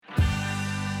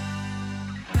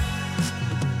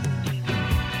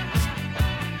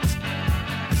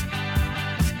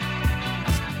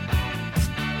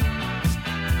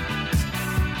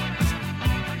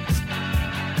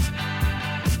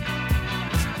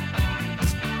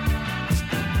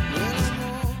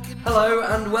Hello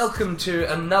and welcome to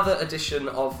another edition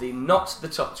of the Not the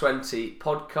Top 20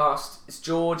 podcast. It's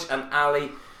George and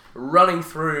Ali running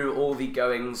through all the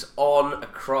goings on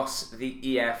across the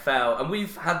EFL, and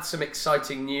we've had some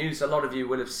exciting news. A lot of you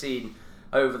will have seen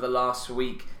over the last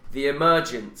week the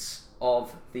emergence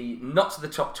of the Not the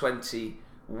Top 20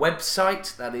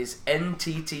 website, that is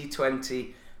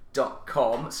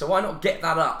ntt20.com. So why not get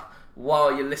that up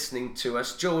while you're listening to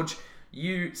us? George,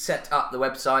 you set up the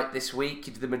website this week.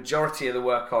 You did the majority of the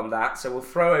work on that, so we'll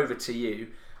throw over to you.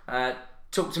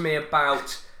 Talk to me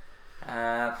about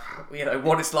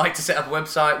what it's like to set up a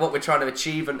website, what we're trying to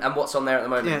achieve, and what's on there at the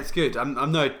moment. Yeah, it's good.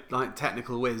 I'm no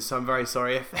technical whiz, so I'm very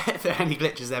sorry if there are any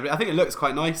glitches there. But I think it looks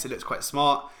quite nice. It looks quite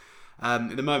smart.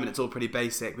 At the moment, it's all pretty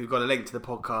basic. We've got a link to the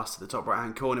podcast at the top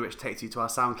right-hand corner, which takes you to our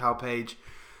SoundCloud page.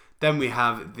 Then we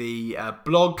have the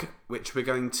blog, which we're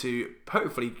going to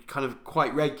hopefully kind of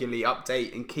quite regularly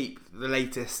update and keep the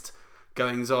latest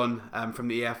goings on from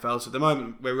the EFL. So at the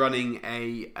moment, we're running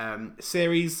a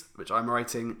series, which I'm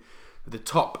writing, the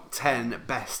top 10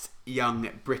 best young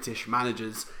British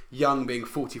managers, young being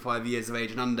 45 years of age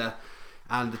and under,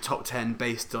 and the top 10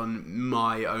 based on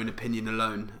my own opinion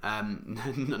alone,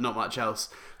 not much else,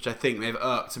 which I think may have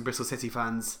irked some Bristol City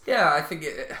fans. Yeah, I think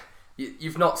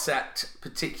you've not set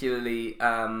particularly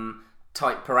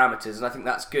tight parameters, and I think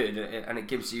that's good, and it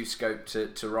gives you scope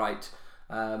to write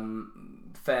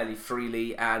fairly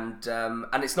freely, and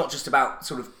it's not just about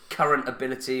sort of current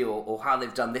ability or how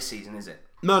they've done this season, is it?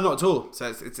 No, not at all. So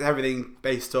it's everything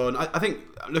based on, I think,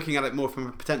 looking at it more from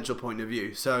a potential point of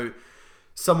view. So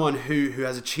someone who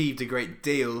has achieved a great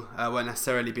deal won't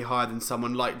necessarily be higher than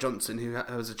someone like Johnson, who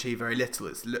has achieved very little.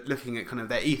 It's looking at kind of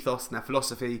their ethos and their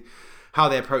philosophy, how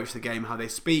they approach the game, how they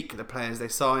speak, the players they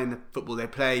sign, the football they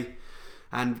play,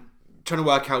 and trying to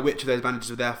work out which of those managers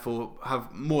will therefore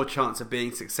have more chance of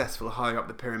being successful higher up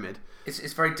the pyramid.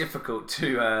 It's very difficult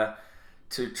to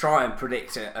try and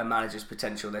predict a manager's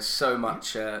potential. There's so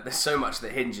much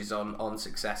that hinges on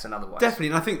success and otherwise. Definitely,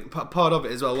 and I think part of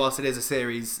it as well, whilst it is a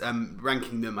series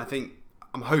ranking them,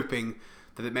 I'm hoping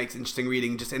that it makes interesting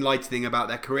reading, just enlightening about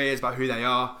their careers, about who they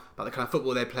are, about the kind of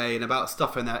football they play, and about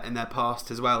stuff in their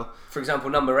past as well. For example,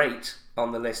 number 8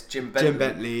 on the list, Jim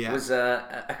Bentley, yeah, was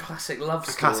a classic love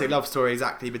story. A classic love story,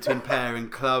 exactly, between player and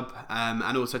club,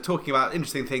 and also talking about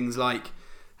interesting things like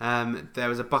there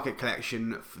was a bucket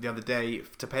collection the other day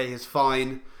to pay his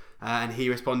fine, and he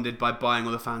responded by buying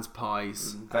all the fans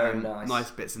pies. Very nice.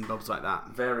 Nice bits and bobs like that.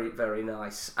 Very, very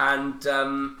nice. And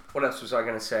what else was I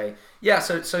going to say? Yeah,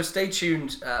 so stay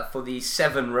tuned for the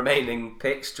 7 remaining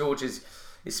picks. George is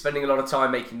spending a lot of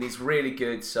time making these really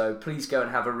good, so please go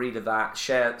and have a read of that.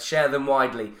 Share them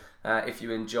widely if you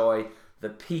enjoy the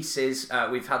pieces.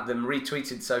 We've had them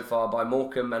retweeted so far by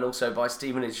Morecambe and also by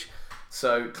Stevenage.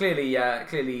 So clearly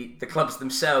the clubs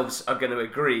themselves are going to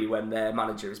agree when their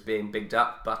manager is being bigged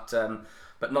up, but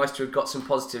nice to have got some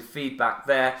positive feedback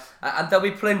there. And there'll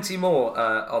be plenty more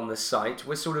on the site.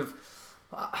 We're sort of,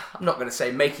 I'm not going to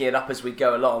say making it up as we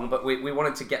go along, but we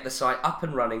wanted to get the site up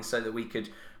and running so that we could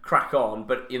crack on.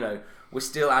 But, we're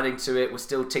still adding to it, we're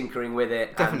still tinkering with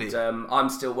it. Definitely. And I'm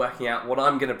still working out what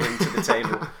I'm going to bring to the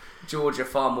table. George, a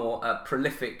far more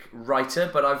prolific writer,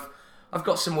 but I've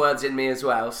got some words in me as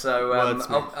well, so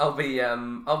I'll be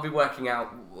working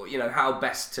out how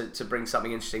best to bring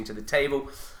something interesting to the table,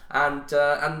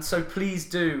 and so please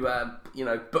do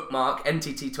bookmark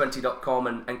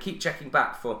ntt20.com and keep checking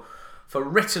back for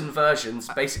written versions,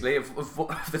 basically of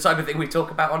the type of thing we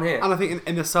talk about on here. And I think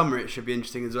in the summer it should be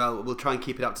interesting as well. We'll try and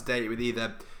keep it up to date with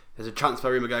either there's a transfer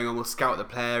rumour going on, we'll scout the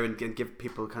player and give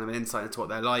people kind of an insight into what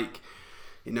they're like.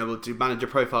 We'll do manager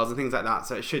profiles and things like that,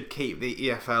 so it should keep the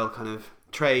EFL kind of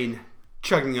train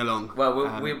chugging along. Well,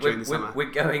 we're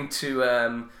going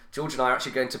to George and I are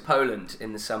actually going to Poland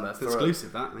in the summer. It's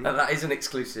exclusive, that. That is an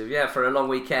exclusive, yeah, for a long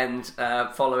weekend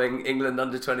following England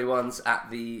under-21s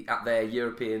at their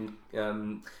European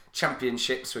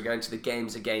championships. We're going to the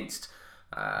games against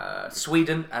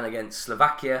Sweden and against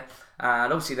Slovakia,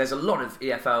 and obviously there's a lot of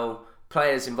EFL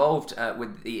players involved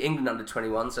with the England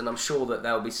under-21s, and I'm sure that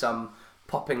there'll be some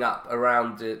popping up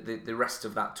around the rest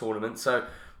of that tournament. So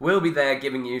we'll be there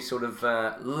giving you sort of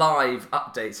live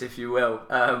updates, if you will,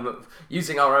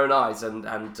 using our own eyes, and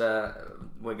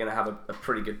we're going to have a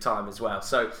pretty good time as well.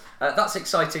 So that's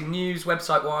exciting news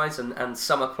website-wise and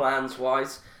summer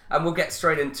plans-wise. And we'll get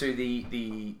straight into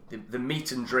the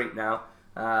meat and drink now,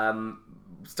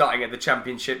 starting at the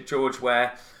Championship, George,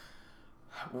 where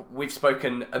we've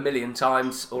spoken a million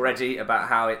times already about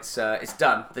how it's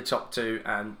done, the top 2,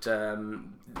 and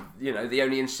the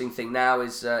only interesting thing now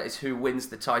is who wins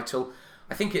the title.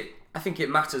 I think it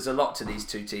matters a lot to these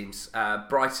two teams.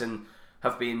 Brighton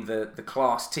have been the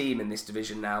class team in this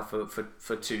division now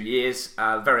for 2 years.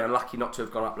 Very unlucky not to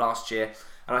have gone up last year,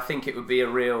 and I think it would be a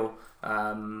real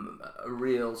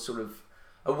sort of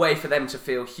a way for them to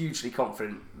feel hugely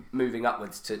confident moving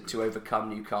upwards to overcome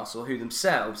Newcastle, who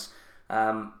themselves,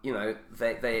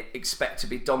 they expect to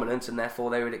be dominant, and therefore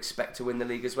they would expect to win the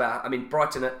league as well. I mean,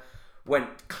 Brighton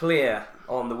went clear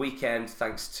on the weekend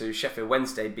thanks to Sheffield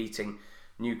Wednesday beating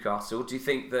Newcastle. Do you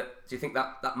think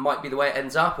that might be the way it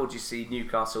ends up, or do you see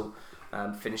Newcastle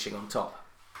finishing on top?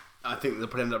 I think they'll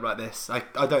probably end up like this. I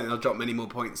don't think they'll drop many more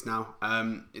points now.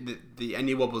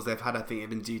 Any wobbles they've had, I think,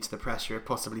 have been due to the pressure of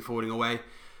possibly falling away.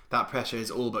 That pressure is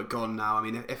all but gone now. I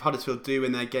mean, if Huddersfield do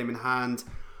win their game in hand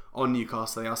on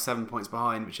Newcastle, they are 7 points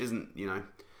behind, which isn't,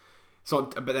 it's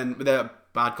not. But then with their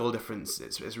bad goal difference,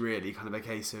 it's really kind of a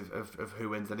case of who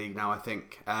wins the league now, I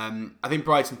think. I think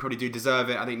Brighton probably do deserve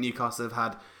it. I think Newcastle have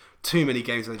had too many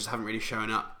games where they just haven't really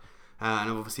shown up. And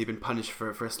have obviously been punished for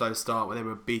a slow start where they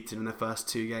were beaten in their first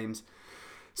 2 games.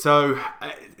 So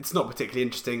it's not particularly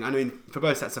interesting. I mean, for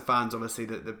both sets of fans, obviously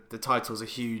the title's a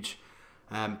huge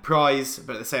prize,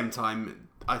 but at the same time,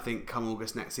 I think come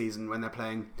August next season when they're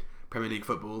playing Premier League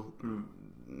football,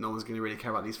 no one's going to really care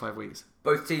about these 5 weeks.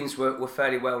 Both teams were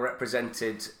fairly well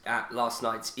represented at last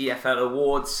night's EFL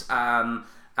Awards,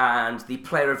 and the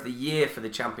Player of the Year for the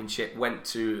Championship went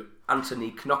to Anthony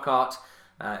Knockaert.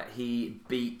 He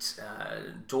beat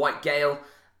Dwight Gale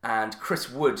and Chris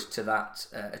Wood to that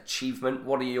achievement.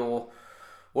 What are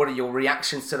your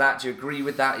reactions to that? Do you agree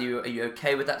with that? Are you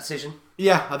okay with that decision?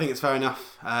 Yeah, I think it's fair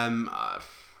enough.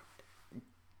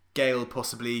 Gale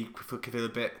possibly could feel a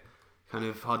bit kind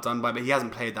of hard done by, but he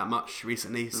hasn't played that much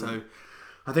recently. So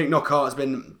I think Knockaert has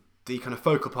been the kind of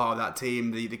focal part of that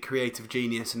team, the creative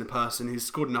genius and the person who's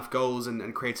scored enough goals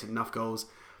and created enough goals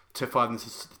to find them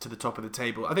to the top of the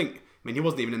table. I mean, he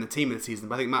wasn't even in the team of the season,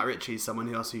 but I think Matt Ritchie is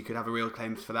someone else who could have a real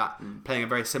claim for that, playing a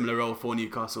very similar role for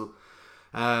Newcastle.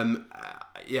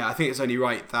 I think it's only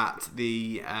right that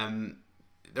there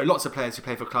are lots of players who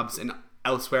play for clubs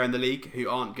elsewhere in the league who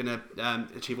aren't going to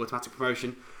achieve automatic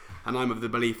promotion, and I'm of the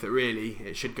belief that really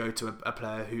it should go to a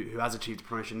player who has achieved a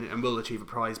promotion and will achieve a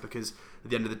prize, because at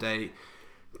the end of the day,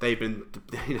 they've been,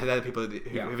 they're the people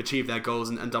who have achieved their goals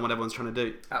and done what everyone's trying to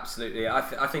do. Absolutely. I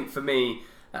think for me,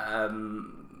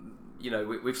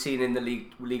 we've seen in the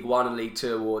League One and League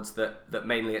Two awards that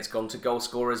mainly it's gone to goal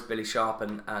scorers, Billy Sharp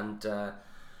and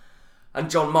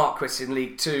John Marquis in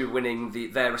League Two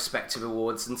winning their respective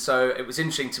awards. And so it was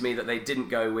interesting to me that they didn't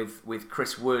go with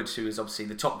Chris Wood, who is obviously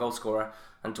the top goal scorer,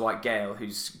 and Dwight Gale,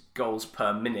 whose goals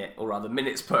per minute, or rather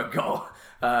minutes per goal,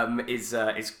 is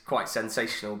quite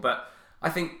sensational. But I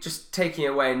think just taking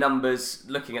away numbers,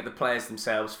 looking at the players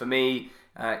themselves, for me,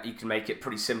 you can make it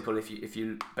pretty simple if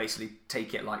you basically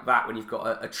take it like that when you've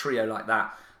got a trio like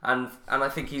that, and I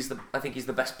think he's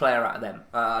the best player out of them.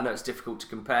 I know it's difficult to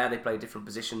compare; they play different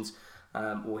positions,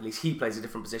 or at least he plays a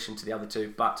different position to the other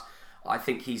two. But I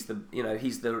think he's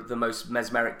the most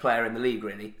mesmeric player in the league,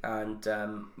 really, and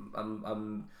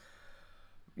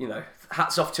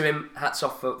hats off to him. Hats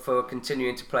off for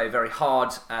continuing to play very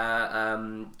hard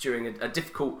during a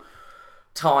difficult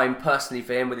time personally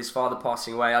for him with his father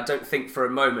passing away. I don't think for a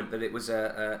moment that it was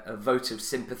a vote of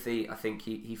sympathy. I think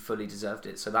he fully deserved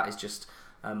it. So that is just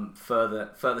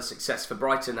further success for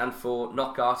Brighton and for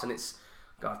Knockaert. And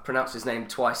I've pronounced his name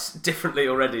twice differently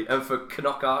already. And for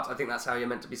Knockaert, I think that's how you're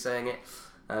meant to be saying it.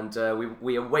 And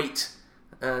we await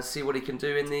see what he can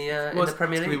do in the Premier League. It's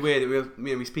going to be weird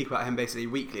that we speak about him basically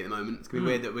weekly at the moment. It's going to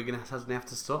be weird that we're going to suddenly have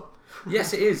to stop.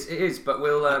 Yes, it is. But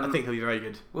we'll. I think he'll be very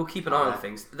good. We'll keep an eye on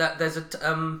things. There's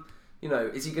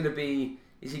is he going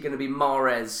to be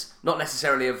Mahrez? Not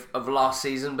necessarily of last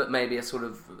season, but maybe a sort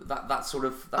of that sort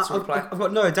of player. I've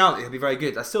got no doubt that he'll be very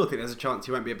good. I still think there's a chance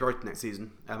he won't be at Brighton next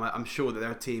season. I'm sure that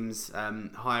there are teams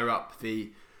higher up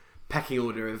the pecking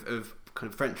order of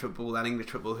kind of French football and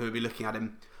English football who will be looking at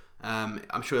him.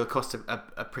 I'm sure he'll cost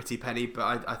a pretty penny,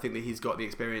 but I think that he's got the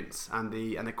experience and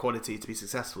the quality to be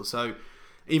successful. So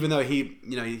even though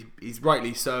he's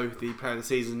rightly so the player of the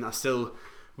season, I still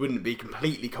wouldn't be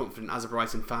completely confident as a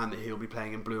Brighton fan that he'll be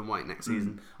playing in blue and white next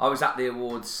season. I was at the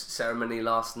awards ceremony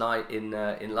last night in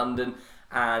London,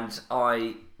 and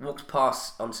I walked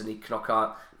past Anthony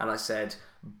Knockaert and I said,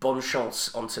 "Bonne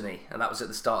chance, Anthony," and that was at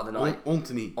the start of the night.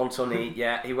 Anthony,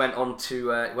 yeah, he went on to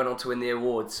win the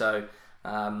award. So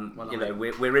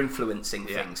we're influencing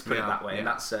things, put it that way. And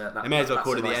that's they may as well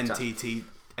call it the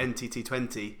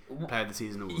NTT20 Player of the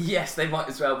Season award. Yes, they might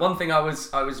as well. One thing I was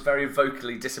very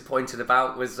vocally disappointed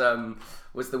about was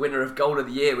the winner of Goal of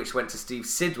the Year, which went to Steve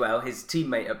Sidwell, his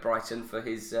teammate at Brighton, for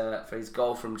his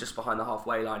goal from just behind the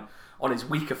halfway line on his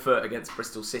weaker foot against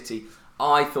Bristol City.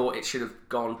 I thought it should have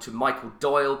gone to Michael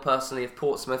Doyle, personally, of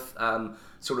Portsmouth.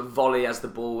 Sort of volley as the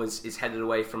ball is headed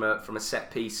away from a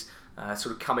set piece,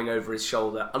 sort of coming over his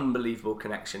shoulder. Unbelievable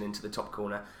connection into the top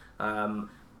corner.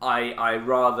 I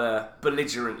rather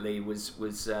belligerently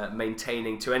was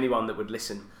maintaining to anyone that would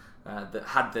listen that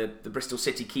had the Bristol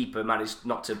City keeper managed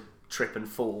not to trip and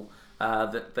fall,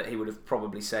 that he would have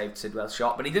probably saved Sidwell's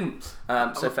shot, but he didn't.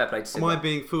 So fair play to Sidwell. Am I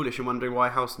being foolish and wondering why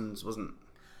Howson's wasn't?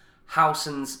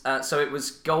 Howson's, so it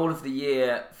was Goal of the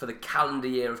Year for the calendar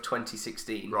year of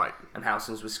 2016. Right. And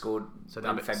Howson's was scored in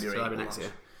February. So that'll be next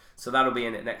year. So that'll be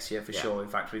in it next year for sure. In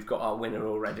fact, we've got our winner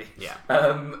already. Yeah.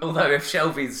 Although if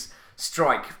Shelvey's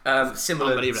strike,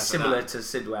 similar to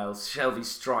Sidwell's,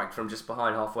 Shelvey's strike from just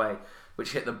behind halfway,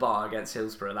 which hit the bar against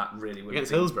Hillsborough, that really would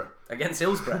Against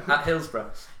Hillsborough at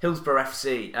Hillsborough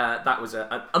FC. That was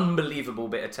an unbelievable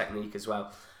bit of technique as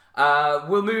well.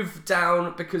 We'll move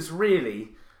down because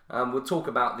really we'll talk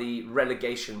about the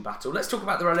relegation battle. Let's talk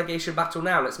about the relegation battle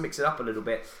now. Let's mix it up a little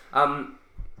bit.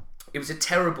 It was a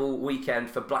terrible weekend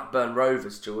for Blackburn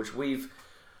Rovers, George.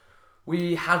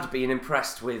 We had been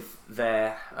impressed with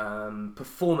their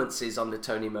performances under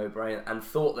Tony Mowbray and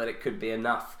thought that it could be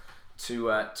enough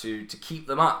to keep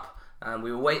them up. And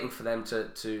we were waiting for them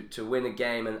to win a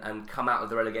game and come out of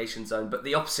the relegation zone. But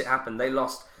the opposite happened. They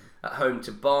lost at home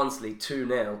to Barnsley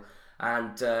 2-0.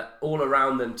 And all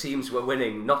around them, teams were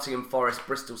winning. Nottingham Forest,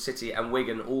 Bristol City and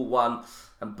Wigan all won.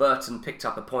 And Burton picked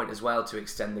up a point as well to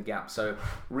extend the gap. So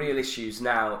real issues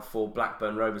now for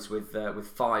Blackburn Rovers with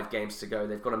 5 games to go.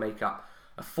 They've got to make up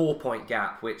a 4-point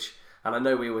gap, which, and I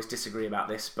know we always disagree about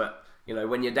this, but you know,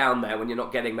 when you're down there, when you're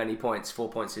not getting many points, 4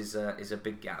 points is a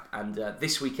big gap. And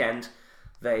this weekend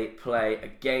they play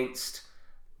against,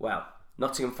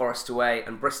 Nottingham Forest away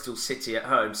and Bristol City at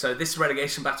home. So this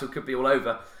relegation battle could be all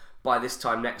over by this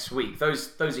time next week.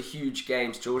 Those are huge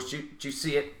games, George. Do you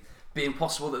see it being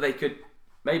possible that they could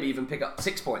maybe even pick up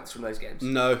 6 points from those games?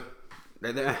 No.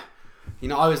 You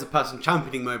know, I was the person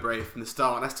championing Mowbray from the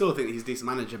start, and I still think he's a decent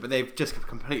manager, but they've just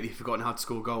completely forgotten how to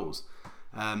score they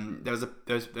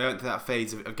went through that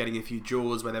phase of getting a few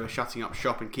draws where they were shutting up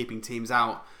shop and keeping teams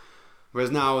out,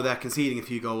 whereas now they're conceding a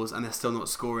few goals and they're still not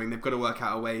scoring. They've got to work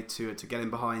out a way to get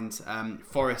in behind.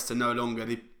 Forest are no longer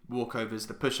the walkovers,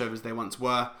 the pushovers they once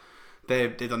were.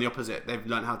 They've done the opposite. They've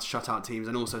learned how to shut out teams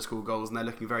and also score goals, and they're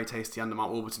looking very tasty under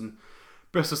Mark Warburton.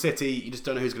 Bristol City, you just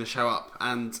don't know who's going to show up,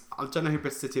 and I don't know who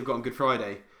Bristol City have got on Good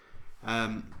Friday,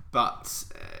 but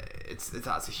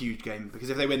that's a huge game, because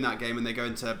if they win that game and they go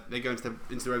into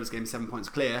the Rovers game 7 points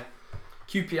clear.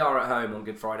 QPR at home on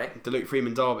Good Friday. The Luke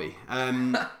Freeman derby.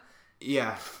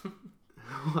 Yeah.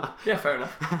 Yeah, fair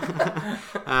enough.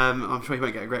 I'm sure he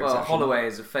won't get a great reception. Holloway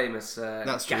is a famous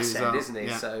that's gas head, isn't he?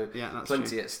 Yeah, so that's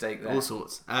plenty true. At stake there. All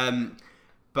sorts.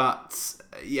 But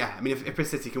yeah, I mean, if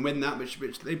Bristol City can win that, which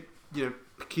they, you know,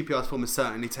 QPR's form has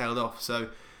certainly tailed off. So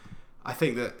I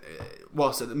think that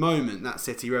whilst at the moment that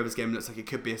City Rovers game looks like it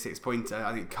could be a 6-pointer,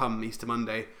 I think come Easter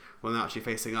Monday when they're actually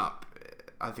facing up,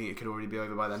 I think it could already be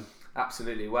over by then.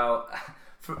 Absolutely. Well,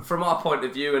 from our point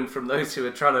of view and from those who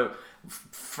are trying to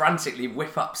frantically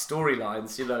whip up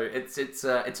storylines, you know, it's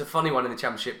a funny one in the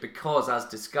Championship because, as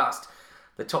discussed,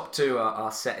 the top 2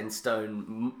 are set in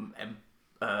stone,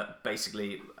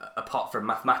 basically, apart from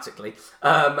mathematically,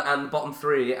 and the bottom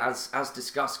 3, as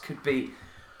discussed, could be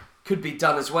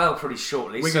done as well pretty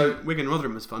shortly. Wigan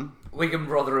Rotherham was fun. Wigan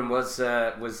Rotherham was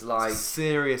like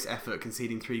serious effort,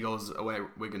 conceding 3 goals away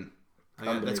at Wigan.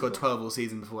 They scored 12 all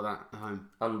season before that at home.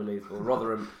 Unbelievable.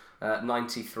 Rotherham,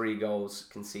 93 goals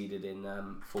conceded in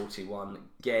 41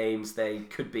 games. They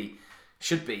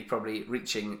should be probably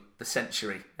reaching the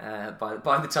century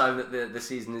by the time that the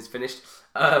season is finished.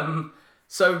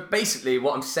 So basically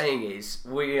what I'm saying is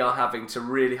we are having to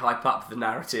really hype up the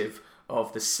narrative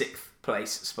of the 6th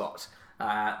place spot.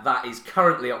 That is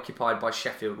currently occupied by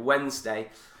Sheffield Wednesday,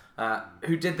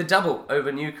 who did the double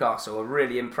over Newcastle. A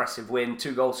really impressive win,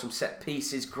 2 goals from set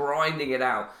pieces, grinding it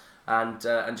out and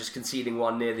just conceding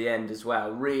 1 near the end as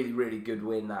well. Really, really good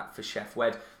win that for Sheff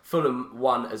Wed. Fulham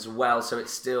won as well, so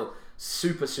it's still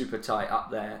super, super tight up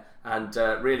there. And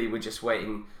really we're just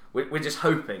waiting, we're just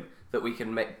hoping that we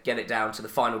can get it down to the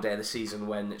final day of the season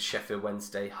when Sheffield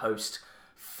Wednesday host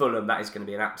Fulham. That is going to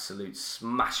be an absolute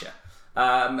smasher.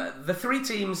 The 3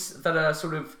 teams that are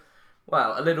sort of,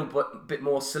 a little bit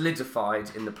more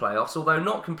solidified in the playoffs, although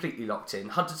not completely locked in,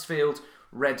 Huddersfield,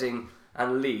 Reading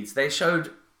and Leeds. They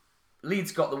showed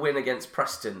Leeds got the win against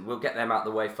Preston. We'll get them out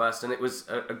the way first, and it was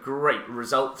a great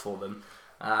result for them.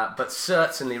 But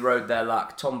certainly rode their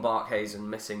luck. Tom Barkhuizen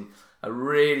missing a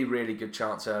really, really good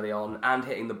chance early on and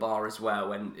hitting the bar as well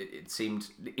when it seemed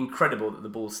incredible that the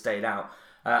ball stayed out.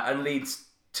 And Leeds,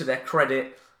 to their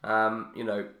credit,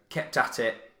 kept at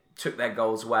it, took their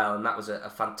goals well, and that was a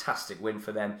fantastic win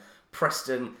for them.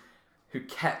 Preston, who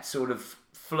kept sort of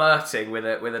flirting with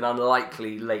an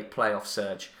unlikely late playoff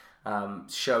surge,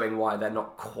 showing why they're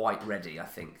not quite ready, I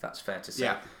think that's fair to say.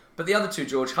 Yeah. But the other two,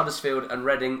 George, Huddersfield and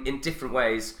Reading, in different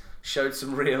ways, showed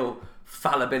some real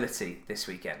fallibility this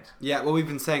weekend. Yeah, well, we've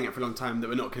been saying it for a long time that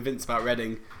we're not convinced about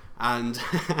Reading, and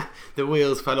the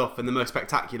wheels fell off in the most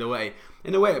spectacular way.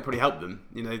 In a way, it probably helped them,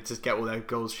 just get all their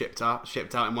goals shipped out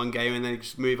in one game, and then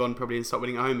just move on probably and start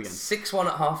winning at home again. 6-1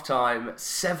 at half-time,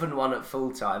 7-1 at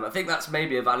full-time. I think that's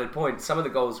maybe a valid point. Some of the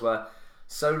goals were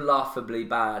so laughably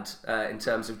bad in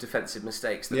terms of defensive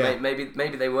mistakes that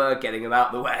maybe they were getting them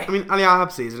out the way. I mean, Ali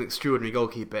Al-Habsi is an extraordinary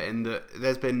goalkeeper in that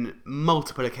there's been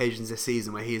multiple occasions this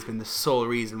season where he has been the sole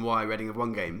reason why Reading have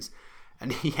won games,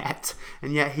 and yet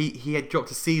he had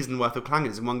dropped a season worth of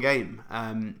clangers in one game.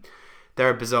 They're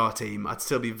a bizarre team. I'd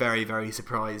still be very, very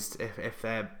surprised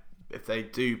if they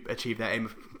do achieve their aim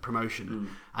of promotion,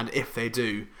 and if they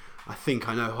do, I think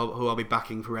I know who I'll be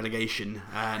backing for relegation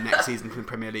next season from the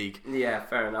Premier League. Yeah,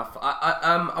 fair enough.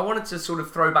 I wanted to sort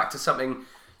of throw back to something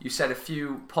you said a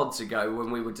few pods ago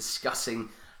when we were discussing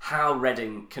how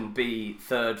Reading can be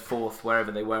third, fourth,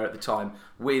 wherever they were at the time,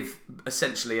 with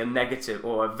essentially a negative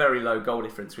or a very low goal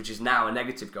difference, which is now a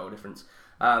negative goal difference,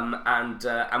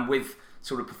 and with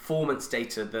sort of performance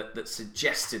data that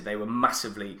suggested they were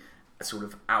massively sort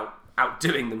of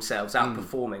outdoing themselves,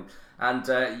 outperforming. And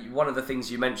one of the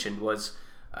things you mentioned was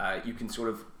you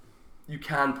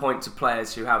can point to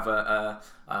players who have a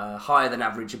higher than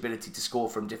average ability to score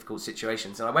from difficult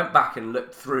situations. And I went back and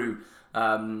looked through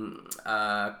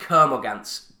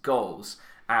Kermorgant's goals,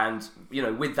 and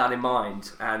with that in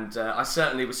mind, and I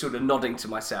certainly was sort of nodding to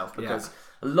myself because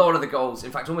a lot of the goals,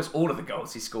 in fact, almost all of the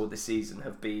goals he scored this season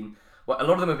have been. Well, a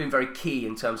lot of them have been very key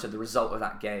in terms of the result of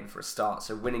that game for a start.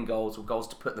 So winning goals or goals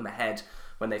to put them ahead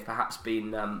when they've perhaps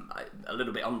been a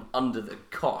little bit under the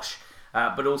cosh.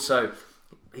 But also,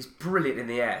 he's brilliant in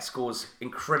the air, scores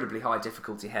incredibly high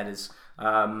difficulty headers,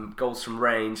 goals from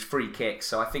range, free kicks.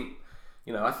 So I think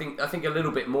a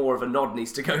little bit more of a nod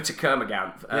needs to go to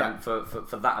Kermorgant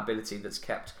for that ability that's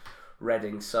kept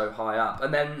Reading so high up.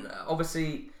 And then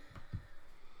obviously,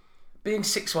 being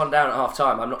 6-1 down at half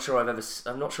time, I'm not sure I've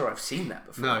seen that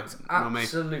before. No, it's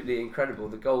absolutely incredible.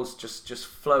 The goals just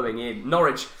flowing in.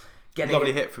 Norwich getting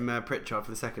lovely hit from Pritchard for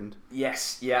the second.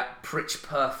 Yes, yeah, Pritch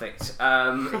perfect.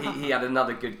 He had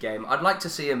another good game. I'd like to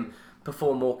see him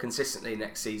perform more consistently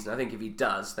next season. I think if he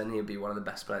does, then he'll be one of the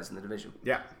best players in the division.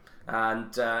 Yeah.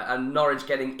 And Norwich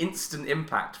getting instant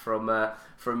impact from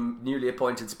newly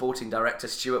appointed sporting director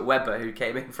Stuart Webber, who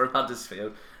came in from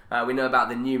Huddersfield. We know about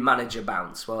the new manager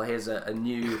bounce. Well, here's a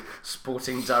new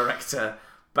sporting director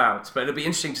bounce. But it'll be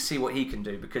interesting to see what he can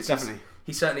do, because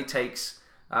he certainly takes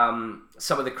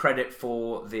some of the credit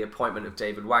for the appointment of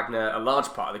David Wagner, a large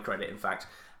part of the credit, in fact,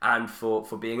 and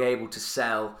for being able to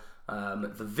sell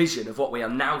the vision of what we are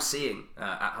now seeing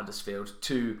at Huddersfield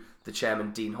to the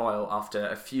chairman, Dean Hoyle, after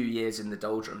a few years in the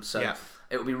doldrums. So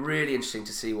it will be really interesting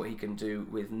to see what he can do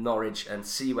with Norwich and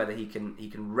see whether he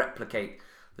can replicate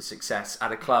the success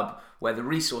at a club where the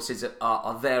resources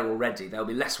are there already. There'll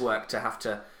be less work to have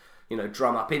to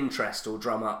drum up interest or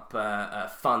drum up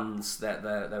funds.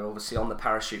 They're obviously on the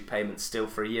parachute payments still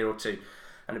for a year or two,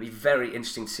 and it'll be very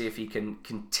interesting to see if he can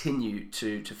continue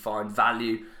to find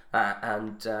value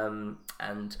and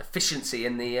efficiency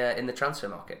in the transfer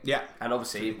market. Yeah, and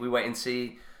obviously we wait and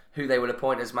see who they will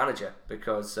appoint as manager,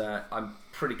 because I'm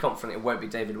pretty confident it won't be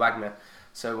David Wagner.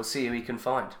 So we'll see who he can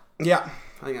find. Yeah,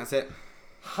 I think that's it.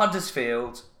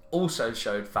 Huddersfield also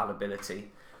showed fallibility,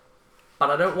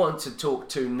 but I don't want to talk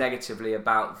too negatively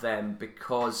about them,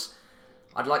 because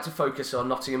I'd like to focus on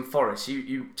Nottingham Forest.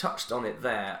 You touched on it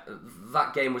there.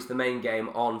 That game was the main game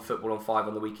on Football on 5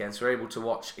 on the weekend, so we're able to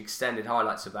watch extended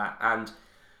highlights of that. And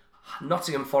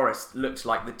Nottingham Forest looked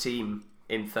like the team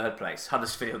in third place.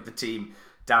 Huddersfield, the team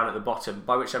down at the bottom.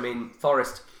 By which I mean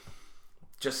Forest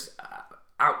just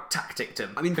out-tacticked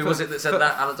him. I mean, who was it that said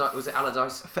that? Was it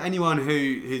Allardyce? For anyone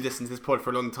who listened to this pod for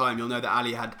a long time, you'll know that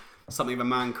Ali had something of a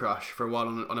man crush for a while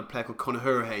on a player called Conor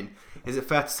Hourihane. Is it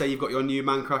fair to say you've got your new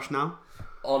man crush now?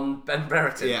 On Ben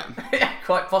Brereton? Yeah. Yeah,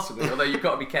 quite possibly, although you've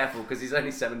got to be careful because he's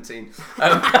only 17.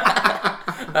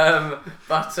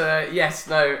 Yes,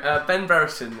 Ben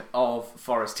Brereton of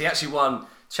Forest, he actually won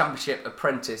Championship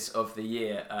Apprentice of the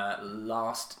Year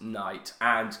last night,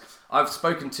 and I've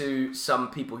spoken to some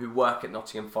people who work at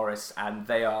Nottingham Forest, and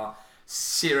they are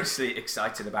seriously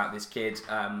excited about this kid.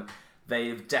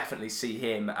 They definitely see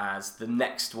him as the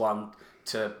next one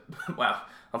to, well,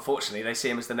 unfortunately, they see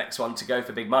him as the next one to go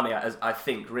for big money. I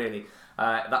think really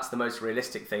that's the most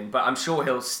realistic thing. But I'm sure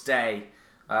he'll stay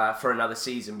for another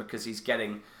season because he's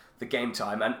getting the game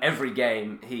time, and every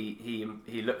game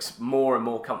he looks more and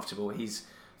more comfortable. He's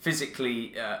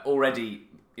physically already,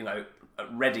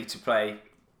 ready to play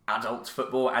adult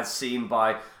football, as seen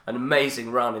by an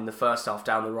amazing run in the first half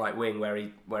down the right wing, where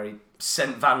he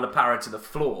sent Van La Parra to the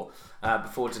floor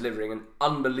before delivering an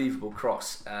unbelievable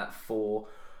cross for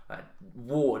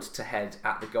Ward to head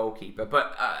at the goalkeeper.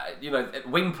 But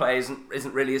wing play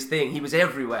isn't really his thing. He was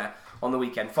everywhere on the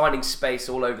weekend, finding space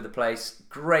all over the place,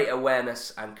 great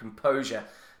awareness and composure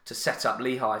to set up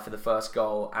Lehigh for the first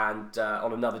goal, and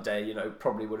on another day,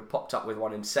 probably would have popped up with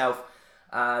one himself.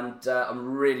 And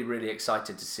I'm really, really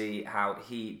excited to see how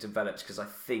he develops, because I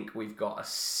think we've got a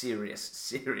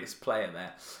serious player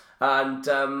there.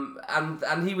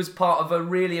 And he was part of a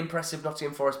really impressive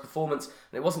Nottingham Forest performance.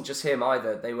 And it wasn't just him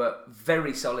either. They were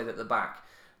very solid at the back.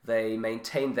 They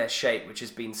maintained their shape, which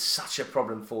has been such a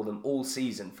problem for them all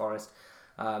season, Forest.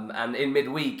 And in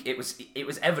midweek, it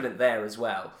was evident there as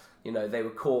well. They were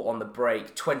caught on the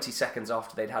break 20 seconds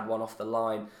after they'd had one off the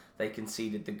line. They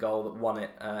conceded the goal that won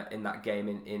it in that game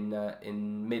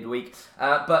in midweek.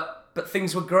 But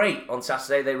things were great on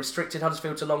Saturday. They restricted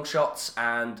Huddersfield to long shots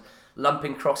and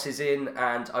lumping crosses in,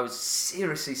 and I was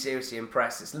seriously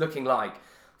impressed. It's looking like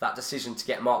that decision to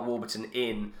get Mark Warburton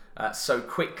in so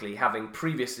quickly, having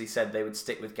previously said they would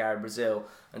stick with Gary Brazil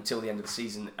until the end of the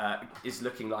season, is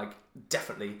looking like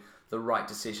definitely the right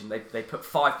decision. They put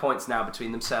 5 points now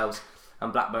between themselves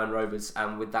and Blackburn Rovers,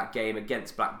 and with that game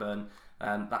against Blackburn,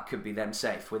 that could be them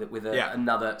safe with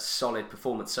another solid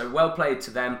performance. So well played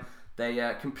to them.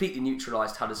 They completely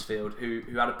neutralised Huddersfield, who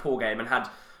had a poor game and had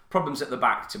problems at the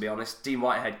back, to be honest. Dean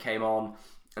Whitehead came on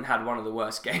and had one of the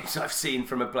worst games I've seen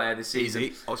from a player this season.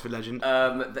 Easy, Oxford legend.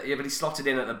 But he slotted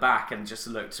in at the back and just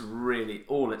looked really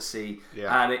all at sea.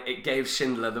 Yeah. And it gave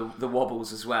Schindler the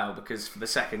wobbles as well, because for the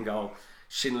second goal,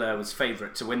 Schindler was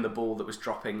favourite to win the ball that was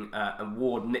dropping, and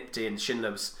Ward nipped in.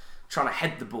 Schindler was trying to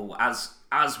head the ball as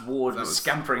Ward was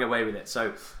scampering away with it.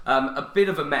 So a bit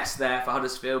of a mess there for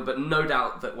Huddersfield, but no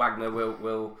doubt that Wagner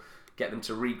will get them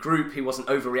to regroup. He wasn't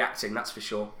overreacting, that's for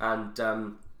sure. And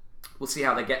we'll see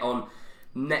how they get on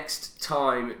next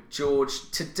time.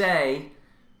 George, today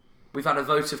we've had a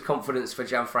vote of confidence for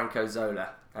Gianfranco Zola.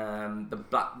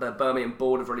 The Birmingham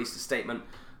board have released a statement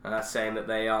saying that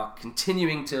they are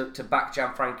continuing to back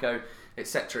Gianfranco,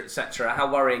 etc., etc.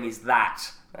 How worrying is that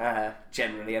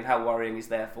generally, and how worrying is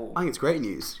therefore? I think it's great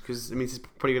news, because it means he's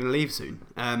probably going to leave soon.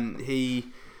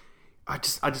 I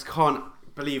just can't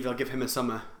believe they'll give him a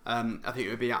summer. I think it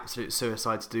would be absolute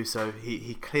suicide to do so.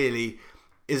 He clearly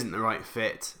isn't the right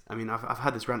fit. I mean, I've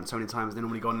had this rant so many times. They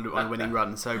normally go on a winning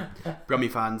run. So, Brummy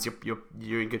fans,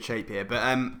 you're in good shape here. But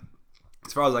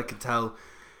as far as I can tell,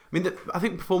 I mean, I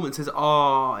think performances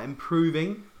are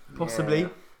improving, possibly. Yeah.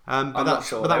 I'm not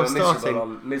sure. But that was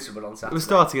miserable on Saturday. It was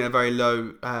starting at a very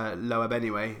low ebb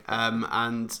anyway.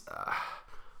 I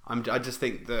just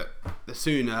think that the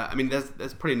sooner, I mean,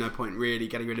 there's probably no point really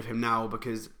getting rid of him now,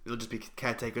 because it'll just be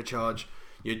caretaker charge.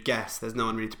 You'd guess there's no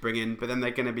one really to bring in, but then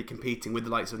they're going to be competing with the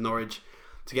likes of Norwich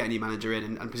to get a new manager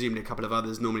in, and presumably a couple of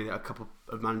others. Normally a couple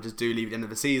of managers do leave at the end of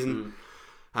the season.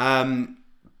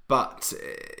 But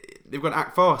they've got to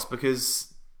act fast,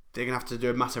 because they're going to have to do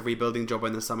a massive rebuilding job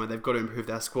in the summer. They've got to improve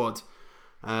their squad.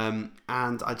 And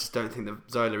I just don't think that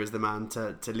Zola is the man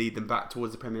to lead them back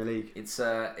towards the Premier League. It's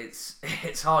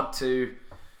hard to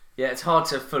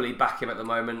fully back him at the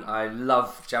moment. I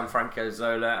love Gianfranco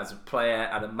Zola as a player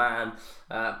and a man,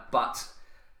 but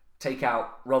take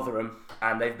out Rotherham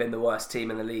and they've been the worst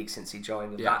team in the league since he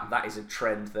joined. Yeah. That is a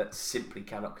trend that simply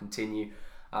cannot continue.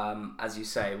 As you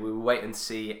say, we will wait and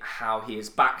see how he is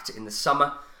backed in the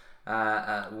summer.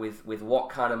 With what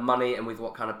kind of money and with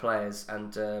what kind of players,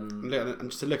 and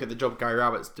just to look at the job Gary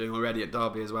Rowett's doing already at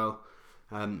Derby as well,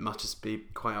 must just be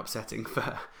quite upsetting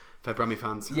for Brummy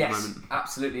fans at the moment.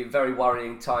 Absolutely, very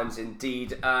worrying times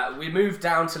indeed. We move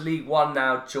down to League One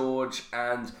now, George,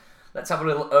 and let's have a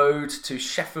little ode to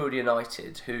Sheffield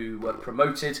United, who were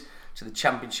promoted to the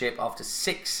Championship after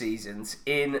 6 seasons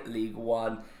in League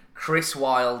One. Chris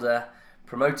Wilder,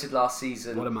 promoted last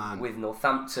season with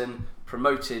Northampton,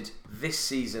 promoted this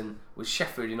season with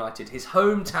Sheffield United, his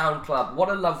hometown club. What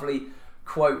a lovely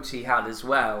quote he had as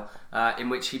well, in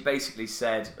which he basically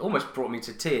said, almost brought me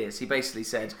to tears, he basically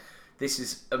said, this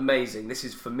is amazing. This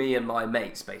is for me and my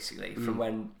mates, basically, from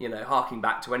when, harking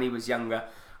back to when he was younger,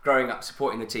 growing up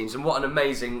supporting the teams, and what an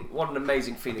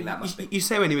amazing feeling that must be. You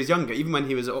say when he was younger, even when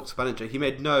he was at Oxford manager, he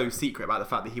made no secret about the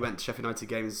fact that he went to Sheffield United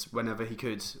games whenever he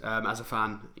could, as a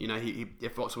fan.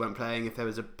 If Oxford weren't playing, if there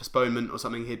was a postponement or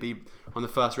something, he'd be on the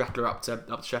first wrestler up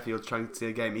to Sheffield trying to see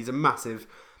a game. He's a massive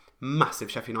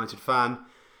Sheffield United fan.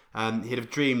 He'd have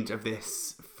dreamed of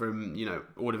this from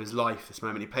all of his life. This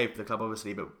moment, he played for the club,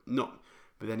 obviously, but not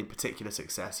with any particular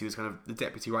success. He was kind of the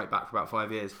deputy right back for about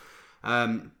 5 years.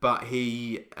 But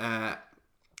he,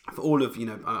 for all of,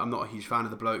 I'm not a huge fan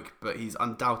of the bloke, but he's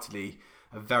undoubtedly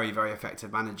a very, very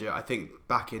effective manager. I think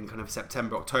back in kind of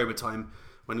September, October time,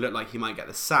 when it looked like he might get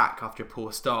the sack after a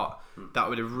poor start, that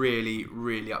would have really,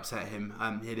 really upset him.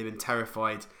 He'd have been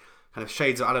terrified, kind of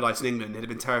shades of Allardyce in England, he'd have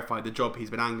been terrified the job he's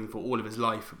been angling for all of his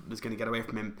life was going to get away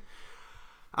from him.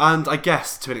 And I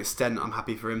guess to an extent I'm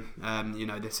happy for him.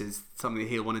 This is something that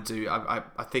he'll want to do.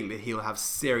 I think that he'll have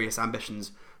serious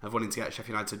ambitions of wanting to get Sheffield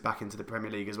United back into the Premier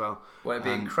League as well. Well, it'd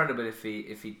be incredible if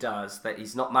he does. That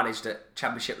he's not managed at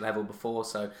Championship level before,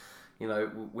 so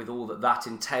with all that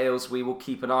entails, we will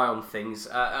keep an eye on things.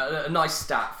 A nice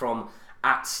stat from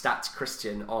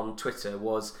 @StatsChristian on Twitter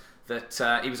was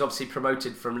that he was obviously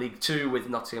promoted from League 2 with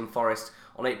Nottingham Forest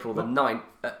on April the 9th,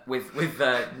 with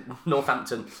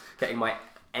Northampton, getting my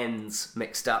ends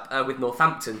mixed up, with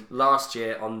Northampton last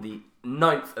year on the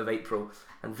 9th of April,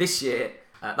 and this year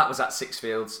that was at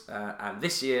Sixfields, and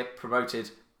this year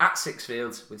promoted at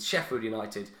Sixfields with Sheffield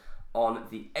United on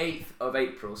the 8th of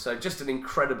April. So just an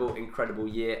incredible, incredible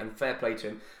year, and fair play to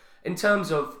him. In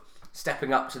terms of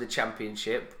stepping up to the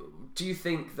Championship, do you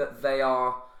think that they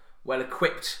are well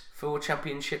equipped for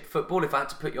Championship football? If I had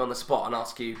to put you on the spot and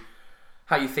ask you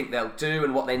how you think they'll do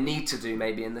and what they need to do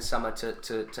maybe in the summer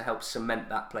to help cement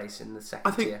that place in the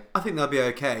second tier. I think they'll be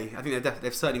okay. I think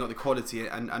they've certainly got the quality,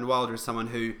 and Wilder is someone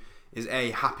who is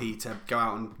happy to go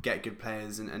out and get good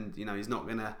players, and he's not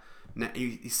gonna.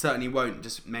 He certainly won't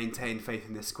just maintain faith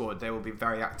in this squad. They will be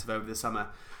very active over the summer.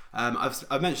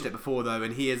 I've mentioned it before though,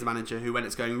 and he is a manager who, when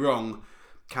it's going wrong,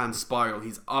 can spiral.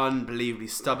 He's unbelievably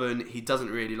stubborn. He doesn't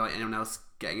really like anyone else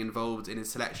getting involved in his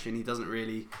selection. He doesn't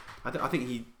really. I think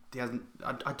he hasn't.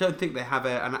 I don't think they have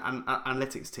an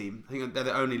analytics team. I think they're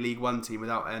the only League One team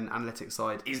without an analytics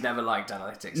side. He's never liked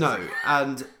analytics. No,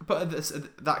 but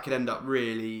that could end up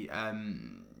really,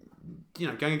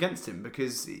 going against him,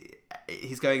 because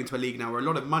he's going into a league now where a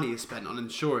lot of money is spent on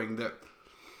ensuring that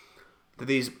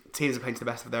these teams are playing to the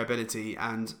best of their ability.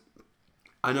 And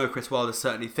I know Chris Wilder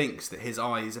certainly thinks that his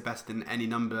eyes are better than any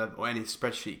number or any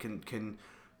spreadsheet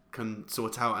can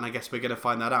sort out, and I guess we're going to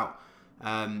find that out.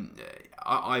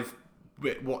 I've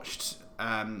watched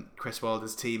Chris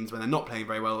Wilder's teams when they're not playing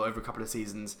very well over a couple of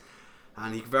seasons,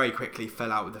 and he very quickly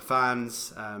fell out with the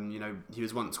fans. He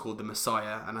was once called the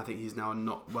Messiah, and I think he's now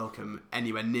not welcome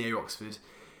anywhere near Oxford.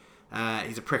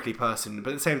 He's a prickly person,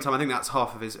 but at the same time, I think that's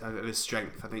half of his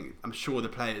strength. I'm sure the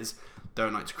players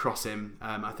don't like to cross him.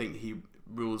 I think he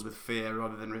rules with fear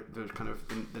rather than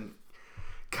than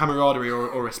camaraderie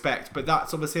or respect. But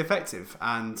that's obviously effective,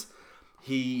 and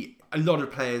a lot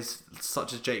of players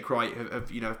such as Jake Wright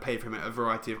have paid for him at a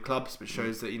variety of clubs, which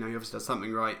shows that he obviously does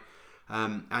something right.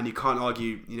 And you can't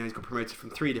argue. He's got promoted from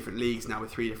 3 different leagues now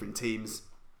with 3 different teams,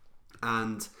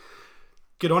 and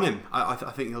good on him. I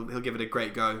think he'll give it a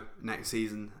great go next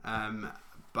season.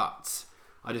 But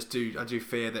I do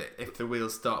fear that if the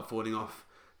wheels start falling off,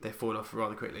 they fall off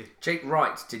rather quickly. Jake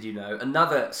Wright, did you know?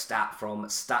 Another stat from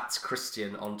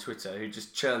 @StatsChristian on Twitter, who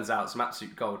just churns out some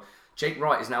absolute gold. Jake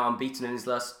Wright is now unbeaten in his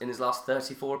last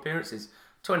 34 appearances,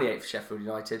 28 for Sheffield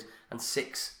United and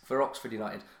 6 for Oxford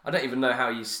United. I don't even know how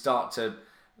you start to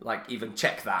even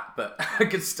check that, but a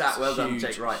good stat. Well done,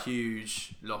 Jake Wright.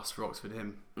 Huge loss for Oxford.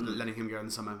 Letting him go in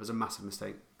the summer was a massive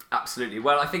mistake. Absolutely.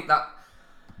 Well, I think that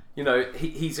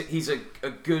he's a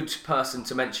good person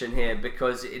to mention here,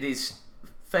 because it is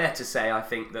fair to say, I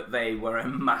think, that they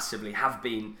have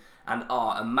been and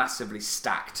are a massively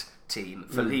stacked team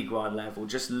for League One level.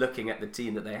 Just looking at the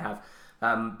team that they have,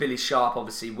 Billy Sharp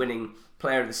obviously winning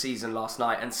Player of the Season last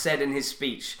night, and said in his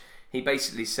speech, he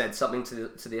basically said something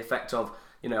to the effect of,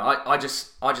 I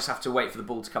just have to wait for the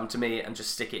ball to come to me and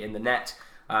just stick it in the net.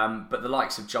 But the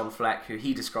likes of John Fleck, who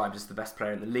he described as the best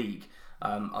player in the league,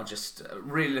 are just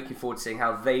really looking forward to seeing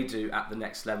how they do at the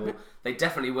next level. They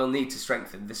definitely will need to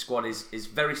strengthen. This squad is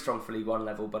very strong for League One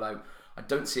level, but I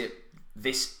don't see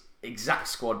this exact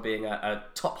squad being a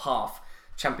top half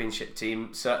Championship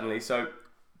team, certainly. So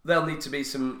there'll need to be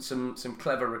some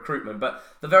clever recruitment. But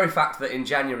the very fact that in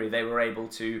January they were able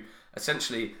to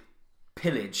essentially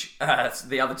pillage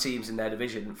the other teams in their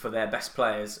division for their best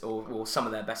players, or some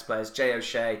of their best players. Jay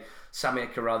O'Shea,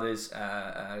 Samir Carruthers,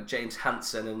 James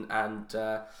Hansen,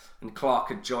 and Clark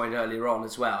had joined earlier on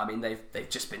as well. I mean, they've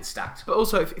just been stacked. But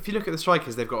also, if you look at the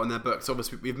strikers they've got on their books,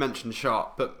 obviously we've mentioned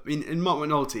Sharp, but in Mark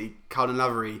McNulty, Calvin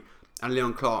Lavery, and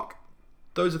Leon Clark,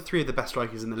 those are three of the best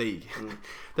strikers in the league.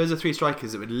 Those are three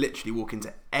strikers that would literally walk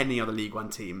into any other League One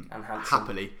team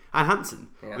happily. And Hansen.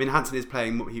 Yeah. I mean, Hansen is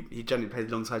playing. He generally plays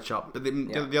alongside Sharp, but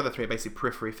the other three are basically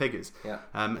periphery figures. Yeah.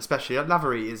 Especially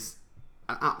Lavery is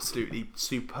an absolutely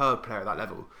superb player at that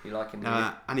level. You like him,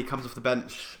 and he comes off the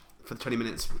bench for 20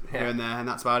 minutes here and there, and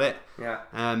that's about it. Yeah.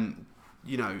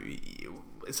 You know,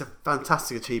 it's a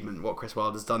fantastic achievement what Chris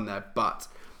Wilde has done there, but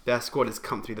their squad has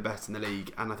come through the best in the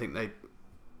league, and I think they've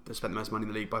spent the most money in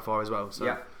the league by far as well.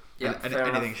 So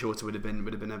anything shorter would have been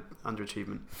an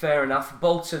underachievement. Fair enough.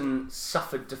 Bolton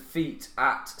suffered defeat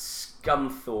at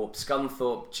Scunthorpe.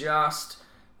 Scunthorpe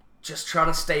just trying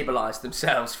to stabilise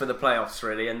themselves for the playoffs,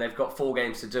 really, and they've got 4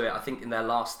 games to do it. I think in their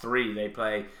last 3 they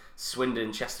play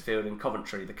Swindon, Chesterfield and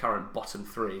Coventry, the current bottom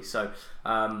 3. So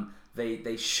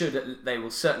they will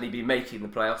certainly be making the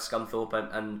playoffs,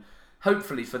 Scunthorpe, and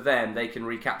hopefully for them they can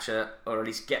recapture or at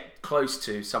least get close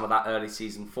to some of that early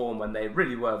season form when they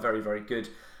really were very, very good.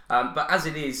 But as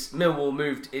it is, Millwall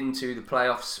moved into the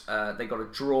playoffs. They got a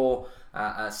draw.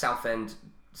 Southend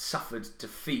suffered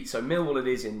defeat. So Millwall it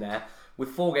is in there. With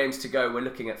 4 games to go, we're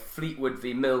looking at Fleetwood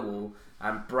v Millwall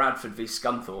and Bradford v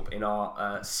Scunthorpe in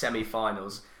our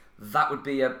semi-finals. That would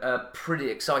be a pretty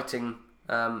exciting.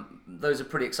 Those are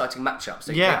pretty exciting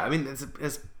matchups. Yeah, I mean,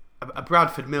 there's a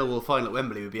Bradford Millwall final at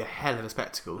Wembley would be a hell of a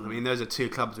spectacle. I mean, those are 2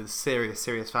 clubs with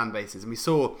serious fan bases, and we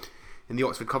saw in the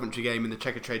Oxford Coventry game in the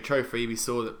Checkatrade Trophy, we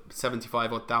saw that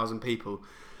 75,000 people,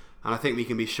 and I think we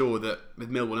can be sure that with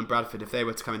Millwall and Bradford, if they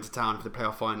were to come into town for the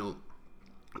playoff final,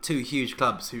 2 huge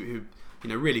clubs who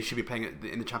really should be playing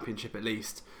in the Championship at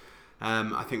least.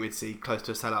 I think we'd see close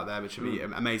to a sellout there, which would be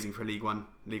amazing for a League One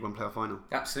playoff final.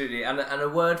 Absolutely, and a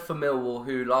word for Millwall,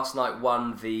 who last night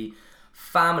won the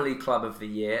Family Club of the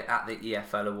Year at the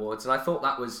EFL Awards, and I thought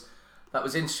that was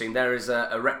interesting. There is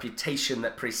a reputation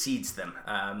that precedes them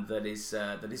that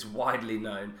is widely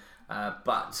known,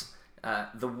 but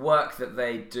the work that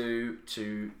they do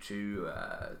to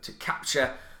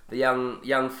capture the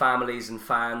young families and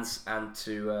fans and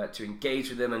to engage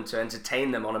with them and to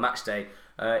entertain them on a match day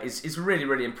is really,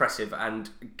 really impressive and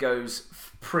goes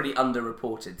pretty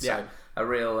underreported. So a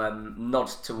real nod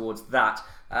towards that.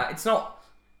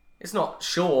 It's not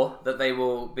sure that they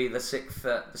will be the sixth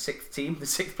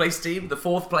place team, the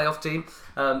 4th playoff team.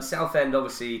 Southend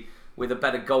obviously with a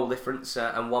better goal difference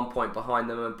and 1 point behind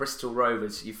them, and Bristol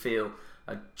Rovers you feel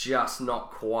are just not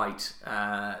quite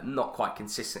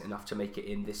consistent enough to make it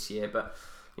in this year. But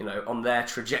on their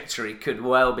trajectory could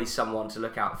well be someone to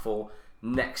look out for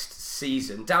next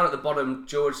season. Down at the bottom,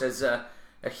 George, there's a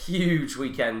huge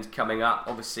weekend coming up.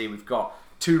 Obviously, we've got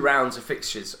 2 rounds of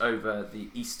fixtures over the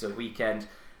Easter weekend.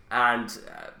 And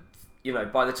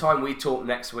by the time we talk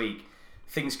next week,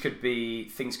 things could be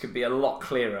a lot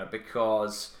clearer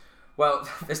because, well,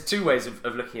 there's 2 ways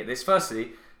of looking at this.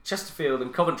 Firstly, Chesterfield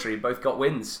and Coventry both got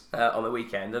wins on the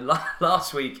weekend, and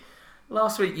last week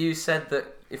you said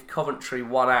that if Coventry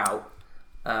won out,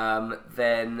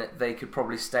 then they could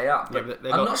probably stay up. But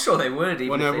I'm not sure they would. They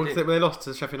lost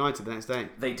to Sheffield United the next day.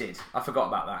 They did. I forgot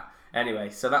about that. Anyway,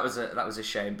 so that was a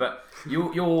shame. But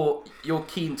you're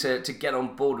keen to get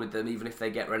on board with them even if they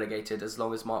get relegated, as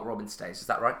long as Mark Robins stays. Is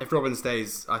that right? If Robins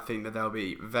stays, I think that they'll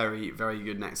be very, very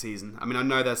good next season. I mean, I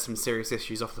know there's some serious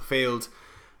issues off the field,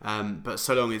 but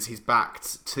so long as he's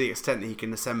backed to the extent that he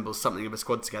can assemble something of a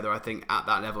squad together, I think at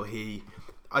that level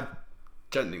I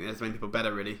don't think there's many people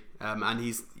better really. And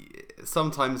he's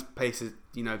sometimes places,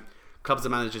 clubs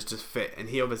and managers just fit, and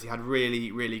he obviously had really,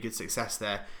 really good success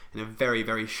there in a very,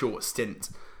 very short stint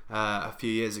a few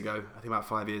years ago. I think about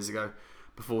 5 years ago,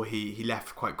 before he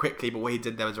left quite quickly. But what he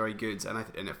did there was very good, and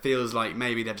it feels like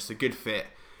maybe they're just a good fit.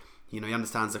 He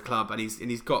understands the club, and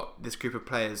he's got this group of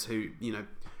players who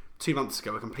 2 months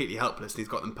ago were completely helpless, and he's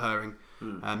got them purring.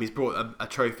 He's brought a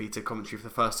trophy to Coventry for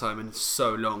the first time in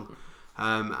so long,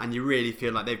 and you really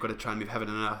feel like they've got to try and move heaven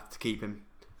and earth to keep him.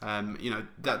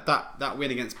 That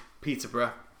win against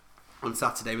Peterborough on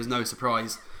Saturday was no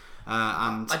surprise.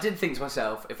 And I did think to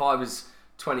myself, if I was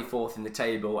 24th in the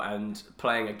table and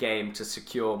playing a game to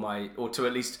secure or to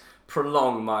at least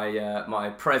prolong my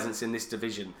presence in this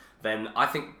division, then I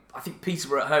think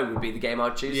Peterborough at home would be the game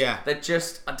I'd choose. Yeah. They're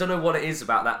just, I don't know what it is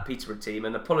about that Peterborough team,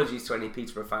 and apologies to any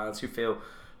Peterborough fans who feel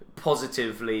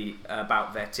positively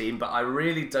about their team, but I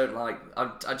really don't like. I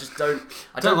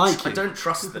don't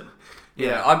trust them.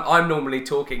 Yeah, I'm normally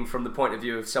talking from the point of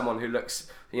view of someone who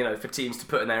looks, for teams to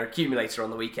put in their accumulator on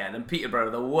the weekend, and Peterborough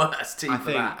are the worst team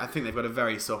for that. I think they've got a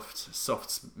very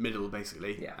soft middle,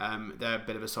 basically. Yeah. They're a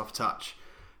bit of a soft touch.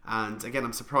 And again,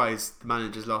 I'm surprised the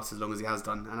manager's lasted as long as he has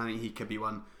done, and I think he could be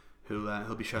one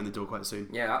who'll be showing the door quite soon.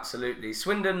 Yeah, absolutely.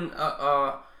 Swindon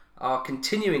are